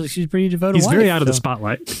sounds like she's pretty devoted. He's wife, very out of the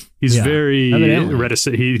spotlight. He's very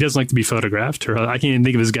reticent. He doesn't like to be photographed. Or I can't even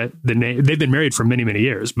think of his guy. The name. They've been married for many, many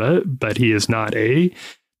years, but he is not he's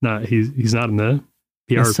not in the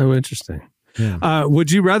PR. That's so interesting. Yeah.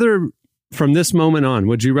 Would you rather, from this moment on,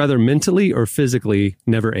 would you rather mentally or physically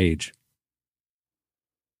never age?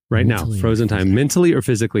 Right now, frozen time. Mentally or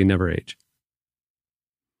physically never age?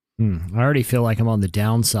 I already feel like I'm on the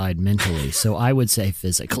downside mentally, so I would say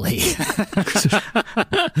physically.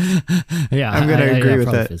 Yeah, I'm going to agree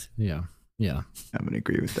with that. Yeah. I'm going to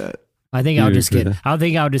agree with that. I think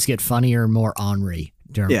I'll just get funnier and more ornery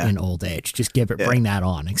in old age. Just bring that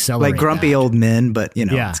on, accelerate. Like grumpy that. old men, but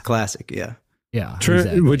it's classic. Yeah. Yeah. Trent,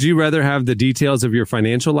 exactly. would you rather have the details of your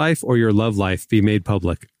financial life or your love life be made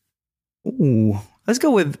public? Ooh, let's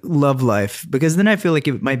go with love life, because then I feel like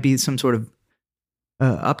it might be some sort of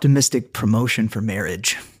optimistic promotion for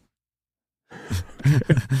marriage.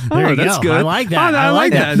 There you that's go. good. I like that. I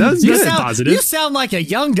like that. That's you good. Positive. You sound like a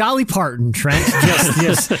young Dolly Parton, Trent.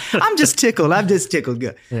 Just I'm just tickled.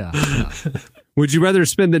 Good. yeah. Would you rather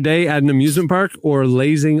spend the day at an amusement park or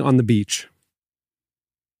lazing on the beach?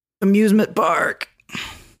 Amusement park.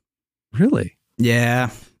 Really? Yeah.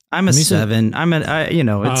 I'm a 7.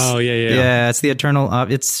 Yeah, it's the eternal,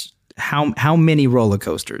 it's how many roller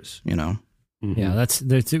coasters, you know? Yeah, that's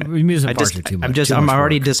amusement parks are too much. I'm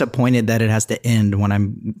already disappointed that it has to end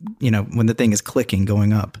when when the thing is clicking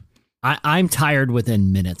going up. I'm tired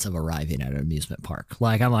within minutes of arriving at an amusement park.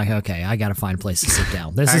 I'm like, okay, I got to find a place to sit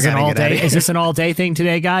down. This is an all day. Is this an all day thing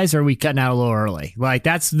today, guys? Or are we cutting out a little early? Like,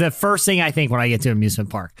 that's the first thing I think when I get to an amusement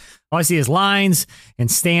park. All I see is lines and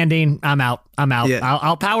standing. I'm out. Yeah.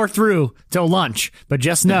 I'll power through till lunch, but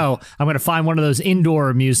just know I'm going to find one of those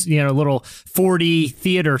indoor little 4D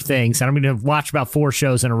theater things, and I'm going to watch about 4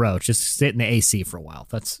 shows in a row. Just sit in the AC for a while.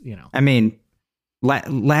 That's I mean,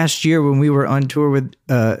 last year when we were on tour with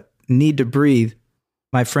Need to Breathe,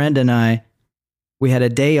 my friend and we had a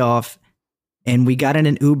day off, and we got in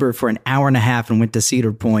an Uber for an hour and a half and went to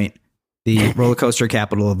Cedar Point, the roller coaster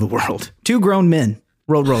capital of the world. 2 grown men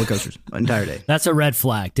rode roller coasters the entire day. That's a red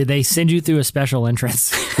flag. Did they send you through a special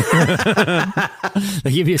entrance?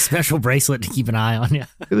 They give you a special bracelet to keep an eye on you.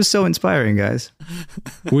 It was so inspiring, guys.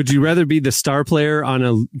 Would you rather be the star player on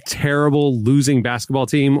a terrible losing basketball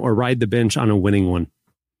team or ride the bench on a winning one?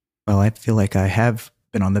 Well, I feel like I have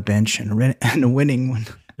been on the bench and a winning one.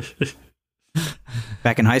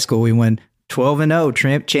 Back in high school, we won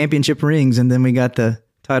 12-0 championship rings, and then we got the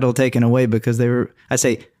title taken away because they were.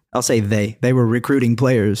 I'll say they were recruiting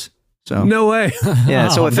players. So no way. Yeah,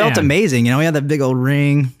 so it felt amazing. We had that big old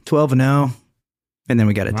ring, 12-0, and then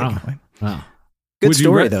we got it taken away. Wow. Good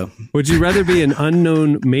story, though. Would you rather be an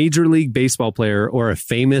unknown Major League Baseball player or a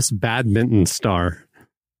famous badminton star?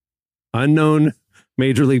 Unknown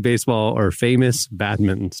Major League Baseball or famous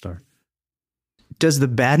badminton star? Does the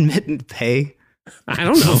badminton pay? I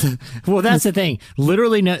don't know. Well, that's the thing.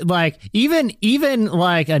 Literally, even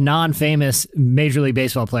like a non-famous Major League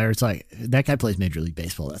Baseball player, it's like, that guy plays Major League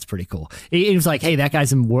Baseball. That's pretty cool. It was like, hey, that guy's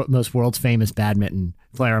the most world's famous badminton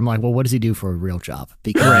player. I'm like, well, what does he do for a real job?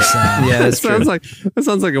 Because that sounds like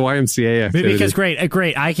a YMCA activity. Because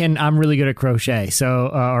great. I'm really good at crochet,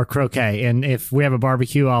 or croquet, and if we have a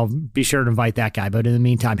barbecue, I'll be sure to invite that guy. But in the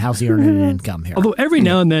meantime, how's he earning an income here? Although every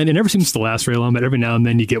now and then, it never seems to last very long, but every now and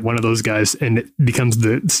then you get one of those guys, and it becomes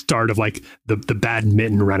the start of like the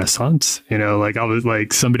badminton renaissance.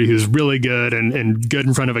 Like somebody who's really good and good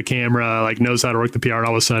in front of a camera, like knows how to work the PR.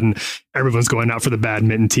 All of a sudden, everyone's going out for the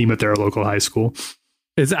badminton team at their local high school.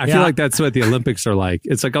 I feel like that's what the Olympics are like.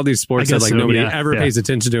 It's like all these sports that nobody ever pays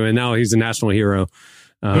attention to, and now he's a national hero.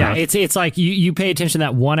 It's like you pay attention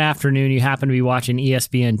that one afternoon you happen to be watching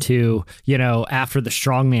ESPN2, after the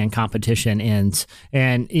strongman competition ends,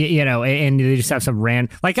 and and they just have some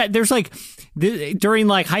during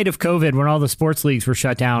like height of COVID when all the sports leagues were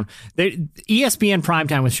shut down, ESPN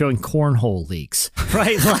primetime was showing cornhole leagues,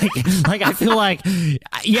 right? like I feel like,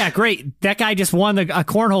 yeah, great, that guy just won a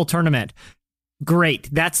cornhole tournament. Great.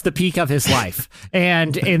 That's the peak of his life.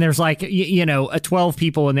 And there's 12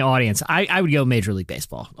 people in the audience. I would go Major League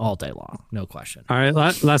Baseball all day long. No question. All right.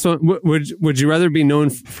 Last one. Would you rather be known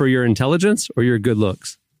for your intelligence or your good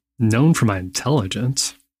looks? Known for my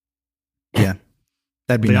intelligence. Yeah.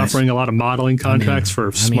 That'd be They nice. offering a lot of modeling contracts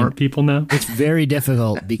for smart people now. It's very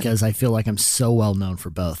difficult because I feel like I'm so well known for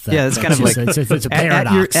both. Yeah, it's kind of like it's a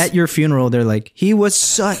paradox. At your funeral, they're like, he was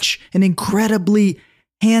such an incredibly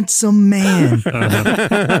handsome man.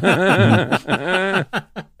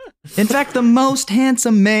 In fact, the most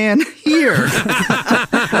handsome man here.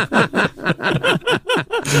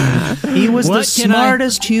 He was the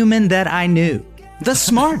smartest human that I knew. The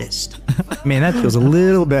smartest. Man, that feels a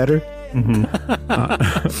little better. All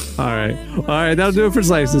right. That'll do it for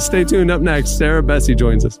Slices. Stay tuned. Up next, Sarah Bessey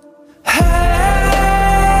joins us.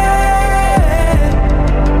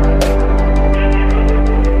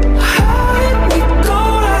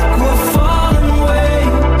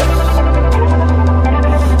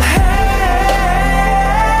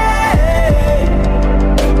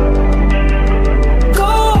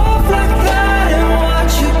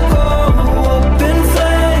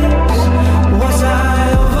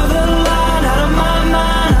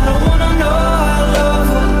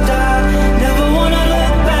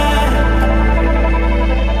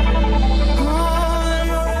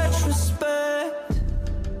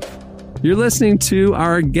 You're listening to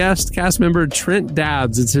our guest cast member, Trent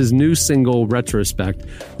Dabbs. It's his new single, Retrospect.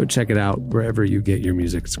 Go check it out wherever you get your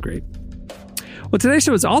music. It's great. Well, today's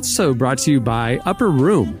show is also brought to you by Upper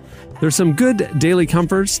Room. There's some good daily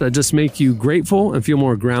comforts that just make you grateful and feel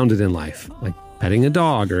more grounded in life, like petting a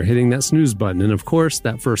dog or hitting that snooze button, and of course,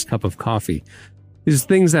 that first cup of coffee. These are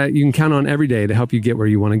things that you can count on every day to help you get where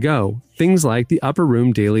you want to go. Things like the Upper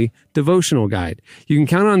Room Daily Devotional Guide. You can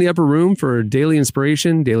count on the Upper Room for daily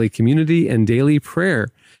inspiration, daily community, and daily prayer.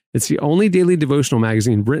 It's the only daily devotional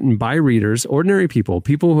magazine written by readers, ordinary people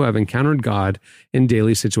who have encountered God in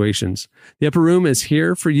daily situations. The Upper Room is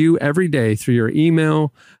here for you every day through your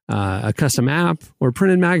email, a custom app, or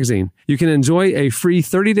printed magazine. You can enjoy a free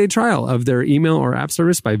 30-day trial of their email or app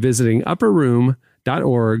service by visiting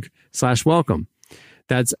upperroom.org/welcome.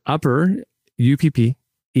 That's upper,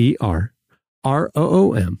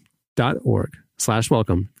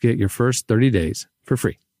 UPPERROOM.org/welcome. Get your first 30 days for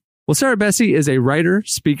free. Well, Sarah Bessey is a writer,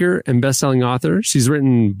 speaker, and best-selling author. She's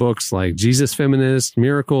written books like Jesus Feminist,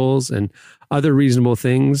 Miracles, and Other Reasonable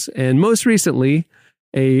Things. And most recently,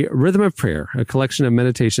 A Rhythm of Prayer, a collection of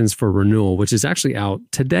meditations for renewal, which is actually out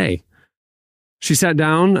today. She sat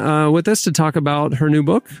down with us to talk about her new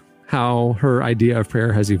book, how her idea of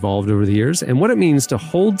prayer has evolved over the years, and what it means to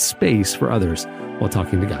hold space for others while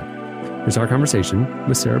talking to God. Here's our conversation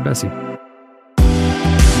with Sarah Bessey.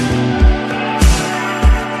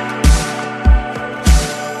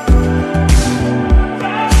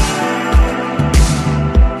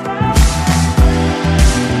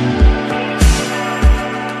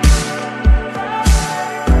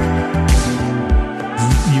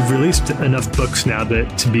 You've released enough books now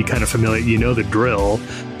that to be kind of familiar, you know the drill.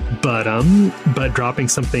 But dropping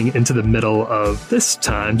something into the middle of this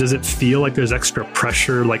time, does it feel like there's extra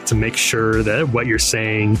pressure, like to make sure that what you're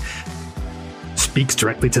saying speaks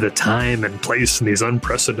directly to the time and place in these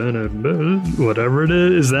unprecedented whatever it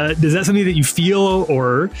is? Is that something that you feel,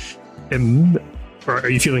 or are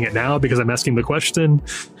you feeling it now because I'm asking the question?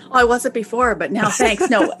 Well, I wasn't before, but now thanks.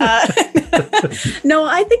 No, no,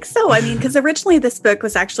 I think so. I mean, because originally this book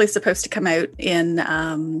was actually supposed to come out in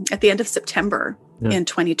at the end of September in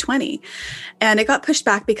 2020. And it got pushed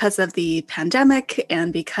back because of the pandemic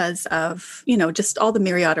and because of, just all the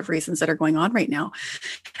myriad of reasons that are going on right now.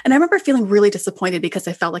 And I remember feeling really disappointed because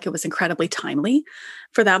I felt like it was incredibly timely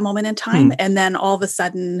for that moment in time. And then all of a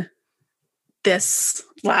sudden, this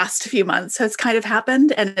last few months has kind of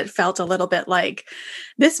happened, and it felt a little bit like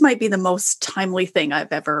this might be the most timely thing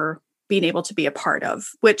I've ever been able to be a part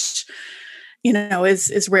of, which,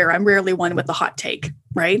 is rare. I'm rarely one with a hot take,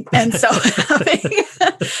 right? And so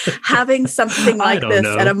having something like this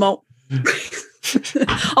at a moment,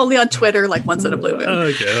 only on Twitter, like once in a blue moon.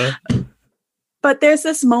 Okay. But there's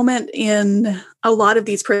this moment in a lot of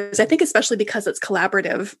these prayers, I think, especially because it's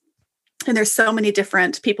collaborative, and there's so many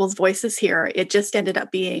different people's voices here, it just ended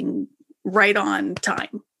up being right on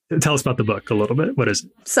time. Tell us about the book a little bit. What is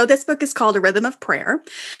it? So this book is called A Rhythm of Prayer.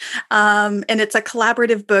 And it's a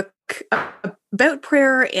collaborative book about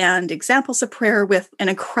prayer and examples of prayer with an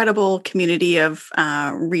incredible community of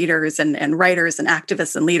readers and writers and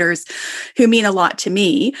activists and leaders who mean a lot to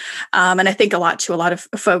me. And I think a lot to a lot of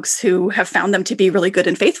folks who have found them to be really good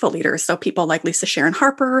and faithful leaders. So people like Lisa Sharon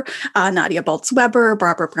Harper, Nadia Boltz-Weber,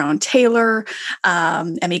 Barbara Brown Taylor,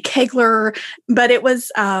 Emmy Kegler. But it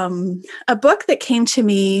was a book that came to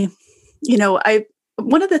me,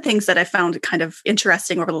 one of the things that I found kind of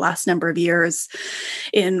interesting over the last number of years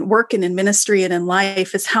in work and in ministry and in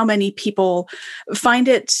life is how many people find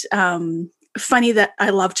it funny that I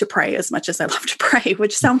love to pray as much as I love to pray,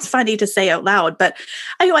 which sounds funny to say out loud, but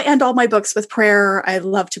I end all my books with prayer. I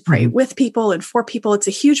love to pray with people and for people. It's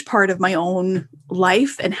a huge part of my own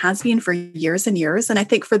life and has been for years and years. And I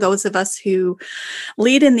think for those of us who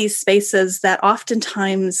lead in these spaces, that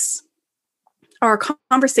oftentimes our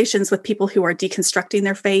conversations with people who are deconstructing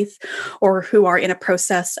their faith or who are in a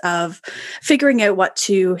process of figuring out what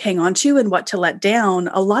to hang on to and what to let down,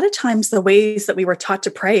 a lot of times the ways that we were taught to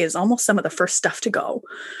pray is almost some of the first stuff to go,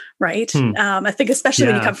 right? I think especially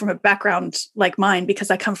when you come from a background like mine, because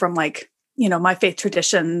I come from my faith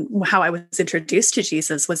tradition, how I was introduced to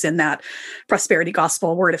Jesus was in that prosperity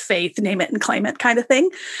gospel, word of faith, name it and claim it kind of thing.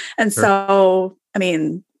 And so,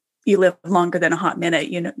 you live longer than a hot minute,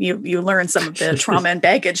 you learn some of the trauma and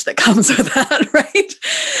baggage that comes with that, right?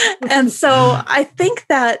 And so I think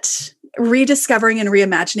that rediscovering and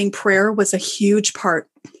reimagining prayer was a huge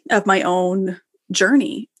part of my own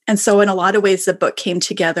journey. And so in a lot of ways, the book came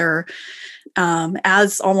together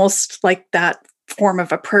as almost like that form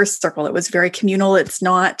of a prayer circle. It was very communal. It's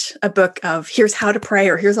not a book of here's how to pray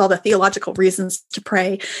or here's all the theological reasons to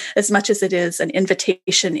pray, as much as it is an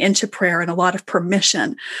invitation into prayer and a lot of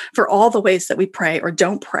permission for all the ways that we pray or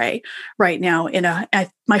don't pray right now.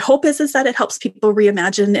 My hope is that it helps people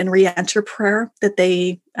reimagine and re-enter prayer, that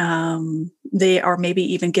they are maybe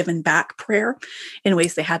even given back prayer in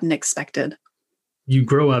ways they hadn't expected. You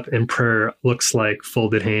grow up and prayer looks like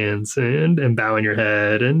folded hands and bowing your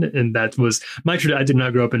head. And that was my tradition. I did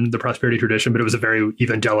not grow up in the prosperity tradition, but it was a very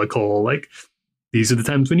evangelical, these are the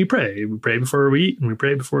times when you pray. We pray before we eat and we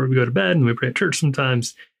pray before we go to bed and we pray at church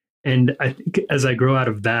sometimes. And I think as I grow out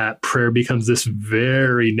of that, prayer becomes this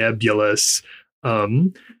very nebulous, prayer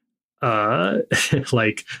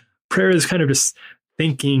is kind of just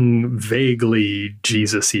thinking vaguely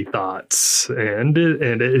Jesus-y thoughts, and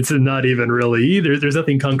it's not even really there's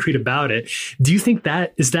nothing concrete about it. Do you think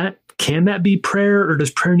can that be prayer, or does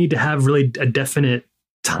prayer need to have really a definite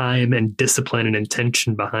time and discipline and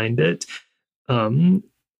intention behind it? How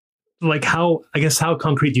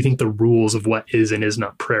concrete do you think the rules of what is and is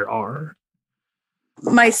not prayer are?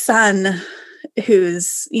 My son,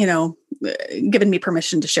 who's given me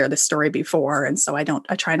permission to share this story before, and so I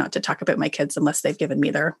try not to talk about my kids unless they've given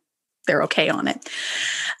me they're okay on it.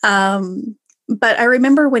 But I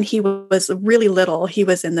remember when he was really little, he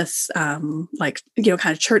was in this kind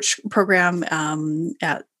of church program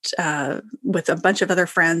with a bunch of other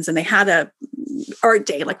friends, and they had a art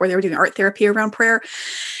day, where they were doing art therapy around prayer.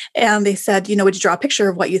 And they said, would you draw a picture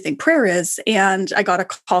of what you think prayer is? And I got a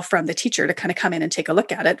call from the teacher to kind of come in and take a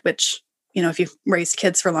look at it, which, if you've raised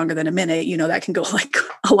kids for longer than a minute, that can go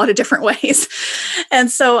a lot of different ways. And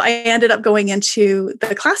so I ended up going into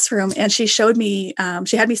the classroom, and she showed me,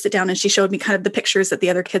 she had me sit down and she showed me kind of the pictures that the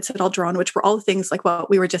other kids had all drawn, which were all the things like what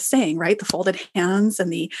we were just saying, right? The folded hands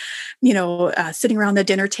and the, sitting around the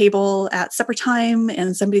dinner table at supper time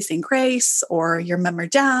and somebody saying grace, or your mom or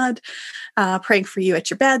dad praying for you at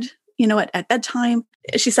your bed, at bedtime.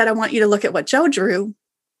 She said, I want you to look at what Joe drew.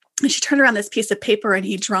 And she turned around this piece of paper, and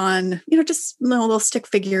he'd drawn, just little stick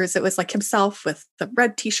figures. It was like himself with the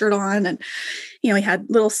red t-shirt on, and, he had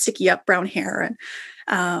little sticky up brown hair.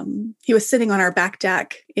 And he was sitting on our back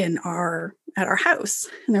deck at our house.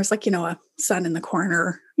 And there's a sun in the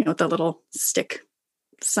corner, with the little stick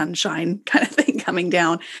sunshine kind of thing coming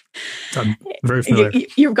down. I'm very familiar.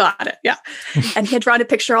 You got it. Yeah. And he had drawn a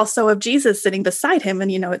picture also of Jesus sitting beside him.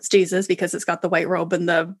 And, it's Jesus because it's got the white robe and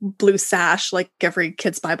the blue sash, like every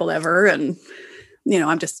kid's Bible ever. And,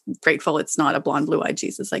 I'm just grateful it's not a blonde, blue-eyed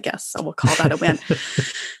Jesus, I guess. So we'll call that a win.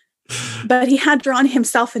 But he had drawn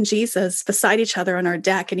himself and Jesus beside each other on our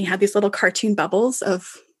deck. And he had these little cartoon bubbles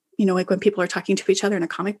of, when people are talking to each other in a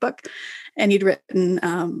comic book. And he'd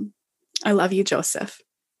written, I love you, Joseph.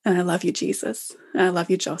 And I love you, Jesus. And I love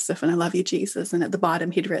you, Joseph. And I love you, Jesus. And at the bottom,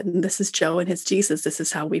 he'd written, this is Joe and his Jesus. This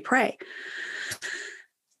is how we pray.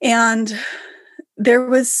 And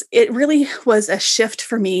it really was a shift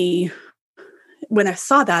for me when I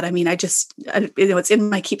saw that. It's in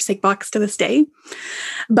my keepsake box to this day.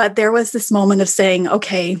 But there was this moment of saying,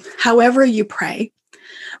 okay, however you pray,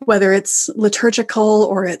 whether it's liturgical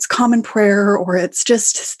or it's common prayer, or it's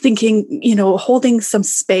just thinking, holding some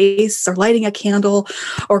space or lighting a candle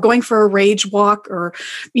or going for a rage walk or,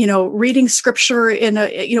 reading scripture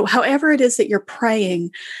however it is that you're praying,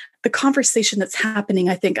 the conversation that's happening,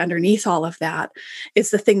 I think, underneath all of that is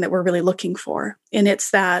the thing that we're really looking for. And it's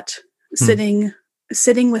that sitting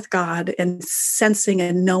with God and sensing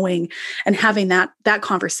and knowing and having that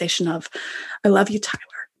conversation of, I love you, Tyler,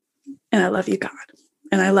 and I love you, God.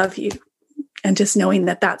 And I love you. And just knowing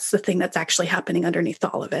that that's the thing that's actually happening underneath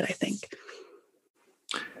all of it, I think.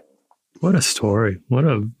 What a story. What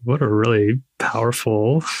a really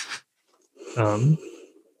powerful,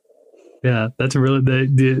 yeah, that's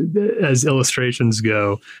really as illustrations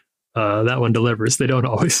go, that one delivers. They don't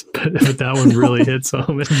always, but that one really hits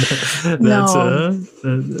home.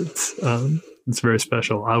 And it's very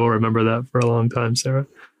special. I will remember that for a long time, Sarah.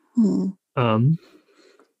 Can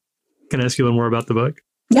I ask you a little more about the book?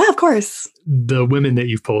 Yeah, of course. The women that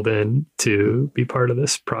you've pulled in to be part of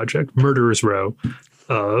this project, Murderers Row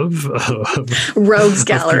of Rogues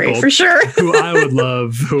Gallery, for sure. who I would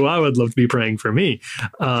love to be praying for me.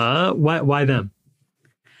 Why them?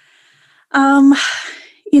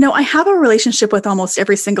 I have a relationship with almost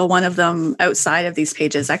every single one of them outside of these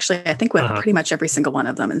pages. Actually, I think with pretty much every single one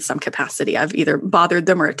of them in some capacity. I've either bothered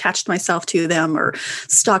them or attached myself to them or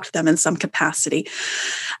stalked them in some capacity.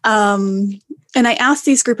 And I asked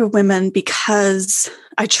these group of women because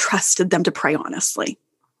I trusted them to pray honestly,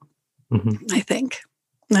 I think.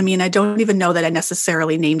 I mean, I don't even know that I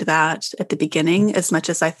necessarily named that at the beginning as much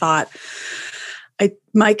as I thought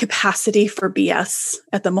my capacity for BS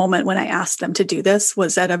at the moment when I asked them to do this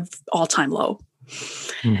was at an all-time low.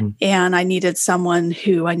 And I needed someone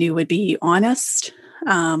who I knew would be honest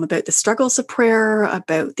about the struggles of prayer,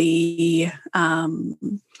 about the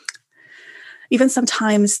even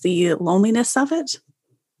sometimes the loneliness of it,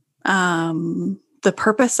 the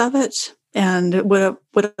purpose of it, and would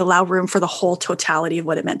allow room for the whole totality of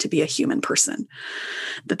what it meant to be a human person.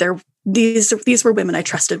 That these were women I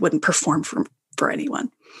trusted wouldn't perform for anyone.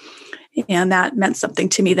 And that meant something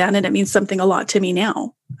to me then, and it means something a lot to me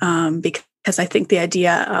now, because I think the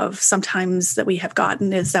idea of sometimes that we have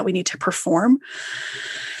gotten is that we need to perform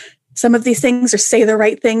some of these things or say the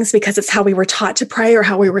right things because it's how we were taught to pray or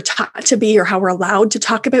how we were taught to be or how we're allowed to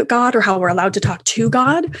talk about God or how we're allowed to talk to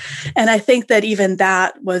God. And I think that even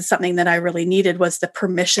that was something that I really needed, was the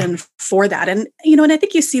permission for that. And, and I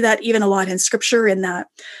think you see that even a lot in scripture, in that,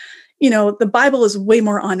 the Bible is way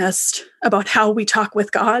more honest about how we talk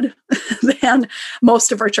with God than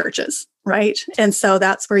most of our churches, right? And so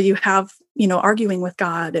that's where you have, arguing with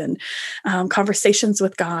God and conversations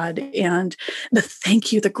with God, and the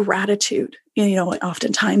thank you, the gratitude,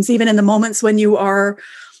 oftentimes, even in the moments when you are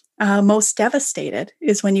most devastated,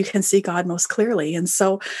 is when you can see God most clearly. And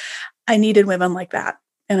so I needed women like that.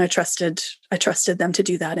 And I trusted them to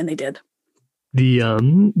do that. And they did.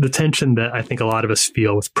 The tension that I think a lot of us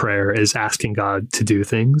feel with prayer is asking God to do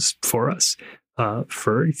things for us,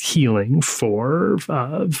 for healing, for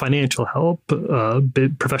financial help,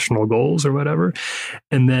 professional goals or whatever.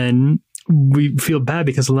 And then we feel bad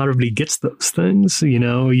because not everybody gets those things. You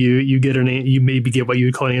maybe get what you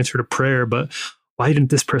would call an answer to prayer, but why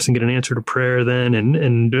didn't this person get an answer to prayer then?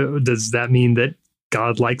 And does that mean that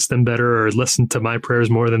God likes them better or listened to my prayers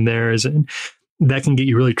more than theirs? And that can get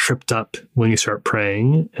you really tripped up when you start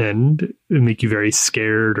praying and make you very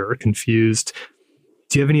scared or confused.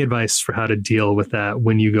 Do you have any advice for how to deal with that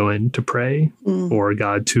when you go in to pray or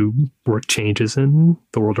God to work changes in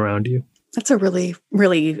the world around you? That's a really,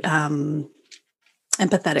 really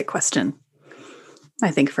empathetic question, I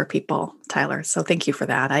think, for people, Tyler. So thank you for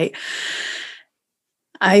that.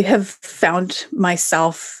 I have found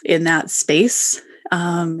myself in that space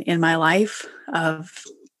in my life of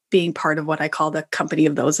being part of what I call the company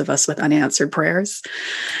of those of us with unanswered prayers.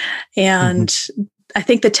 And I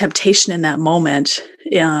think the temptation in that moment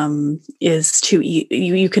is to,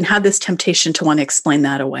 you can have this temptation to want to explain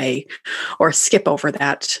that away or skip over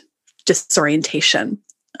that disorientation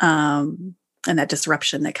and that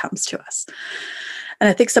disruption that comes to us. And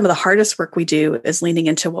I think some of the hardest work we do is leaning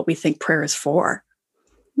into what we think prayer is for.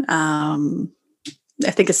 I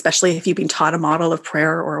think especially if you've been taught a model of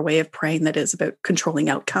prayer or a way of praying that is about controlling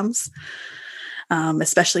outcomes,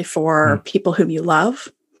 especially for people whom you love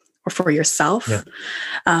or for yourself,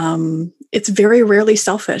 it's very rarely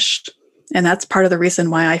selfish. And that's part of the reason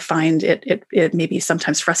why I find it may be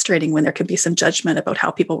sometimes frustrating when there can be some judgment about how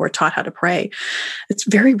people were taught how to pray. It's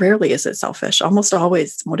very rarely is it selfish, almost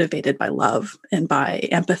always motivated by love and by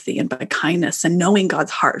empathy and by kindness and knowing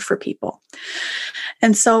God's heart for people.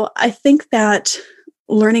 And so I think that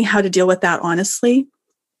learning how to deal with that honestly,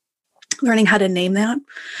 learning how to name that,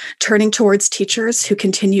 turning towards teachers who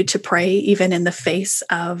continue to pray even in the face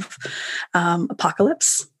of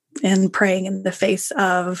apocalypse and praying in the face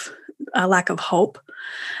of a lack of hope,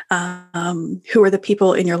 who are the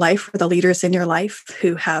people in your life or the leaders in your life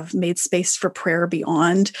who have made space for prayer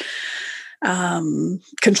beyond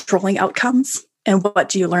controlling outcomes. And what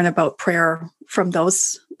do you learn about prayer from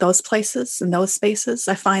those places and those spaces?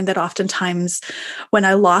 I find that oftentimes when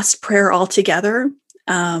I lost prayer altogether,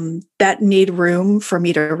 that made room for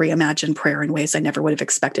me to reimagine prayer in ways I never would have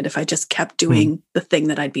expected if I just kept doing the thing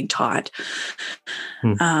that I'd been taught.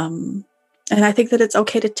 And I think that it's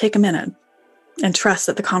okay to take a minute and trust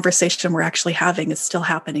that the conversation we're actually having is still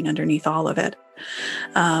happening underneath all of it.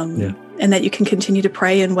 And that you can continue to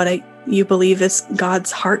pray in what you believe is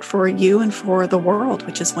God's heart for you and for the world,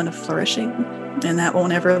 which is one of flourishing. And that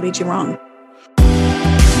won't ever lead you wrong.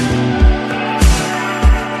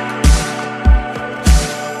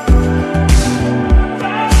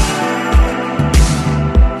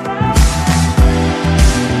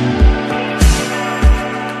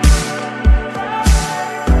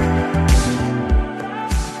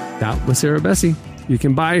 That was Sarah Bessey. You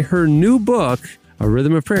can buy her new book, A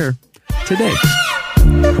Rhythm of Prayer, today.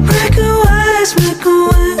 Make a ways,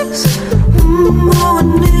 oh,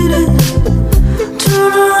 admit it.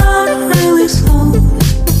 Turn around really slow.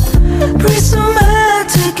 Breathe some air,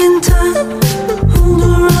 taking time. Hold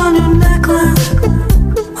around your neckline.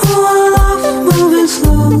 Oh, I love moving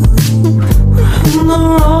slow. We're in the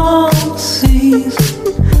wrong season,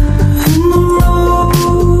 in the road.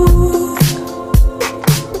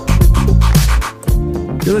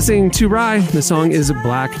 You're listening to Rye. The song is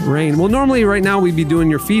Black Rain. Well, normally right now we'd be doing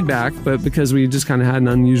your feedback, but because we just kind of had an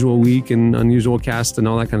unusual week and unusual cast and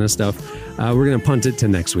all that kind of stuff, we're going to punt it to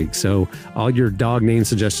next week. So all your dog name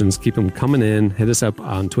suggestions, keep them coming in. Hit us up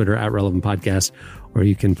on Twitter at Relevant Podcast, or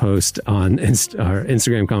you can post on our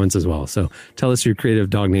Instagram comments as well. So tell us your creative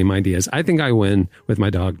dog name ideas. I think I win with my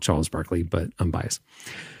dog, Charles Barkley, but I'm biased.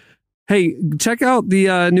 Hey, check out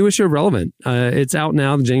the new issue of Relevant. It's out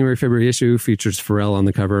now. The January-February issue features Pharrell on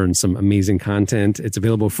the cover and some amazing content. It's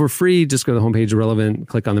available for free. Just go to the homepage of Relevant,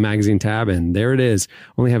 click on the magazine tab, and there it is.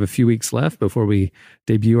 Only have a few weeks left before we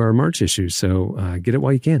debut our March issue, so get it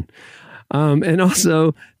while you can. And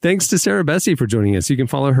also, thanks to Sarah Bessey for joining us. You can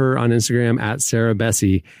follow her on Instagram at Sarah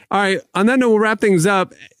Bessey. All right, on that note, we'll wrap things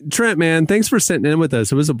up. Trent, man, thanks for sitting in with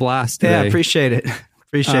us. It was a blast today. Yeah, appreciate it.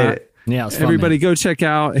 Appreciate it. Yeah, it was fun, everybody man. Go check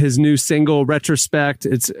out his new single,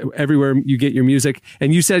 Retrospect. It's everywhere you get your music.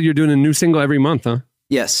 And you said you're doing a new single every month, huh?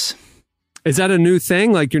 Yes. Is that a new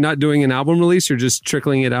thing? Like you're not doing an album release, you're just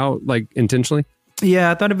trickling it out like intentionally? Yeah,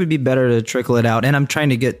 I thought it would be better to trickle it out. And I'm trying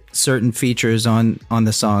to get certain features on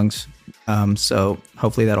the songs. So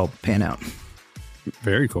hopefully that'll pan out.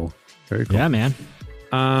 Very cool. Very cool. Yeah, man.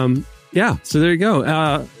 Yeah, so there you go.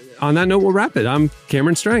 On that note, we'll wrap it. I'm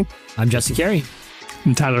Cameron Strang. I'm Jesse Carey.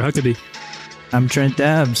 I'm Tyler Huckabee. I'm Trent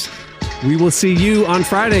Dabbs. We will see you on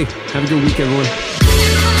Friday. Have a good week, everyone.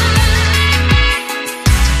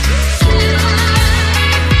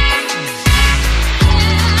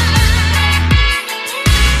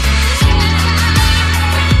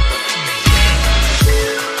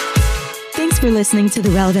 Thanks for listening to the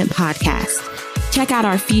Relevant Podcast. Check out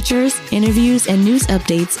our features, interviews, and news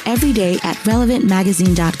updates every day at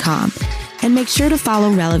relevantmagazine.com. And make sure to follow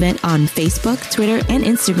Relevant on Facebook, Twitter, and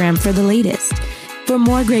Instagram for the latest. For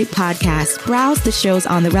more great podcasts, browse the shows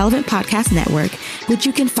on the Relevant Podcast Network, which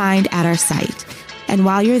you can find at our site. And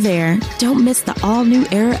while you're there, don't miss the all-new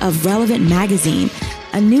era of Relevant Magazine.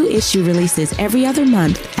 A new issue releases every other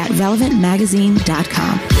month at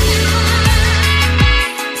relevantmagazine.com.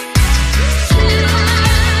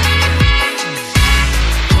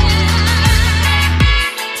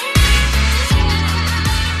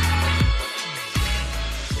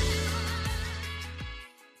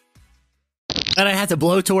 And I had to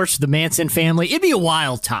blowtorch the Manson family. It'd be a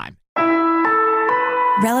wild time.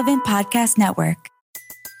 Relevant Podcast Network.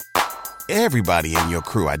 Everybody in your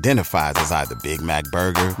crew identifies as either Big Mac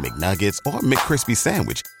Burger, McNuggets, or McCrispy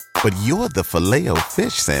Sandwich. But you're the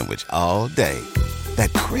Filet-O-Fish Sandwich all day.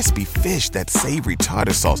 That crispy fish, that savory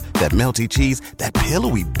tartar sauce, that melty cheese, that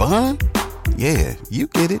pillowy bun. Yeah, you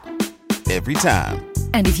get it. Every time.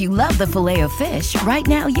 And if you love the Filet-O-Fish, right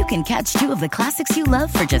now you can catch two of the classics you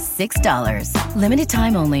love for just $6. Limited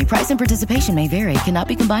time only. Price and participation may vary. Cannot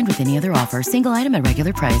be combined with any other offer. Single item at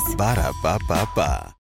regular price. Ba-da-ba-ba-ba.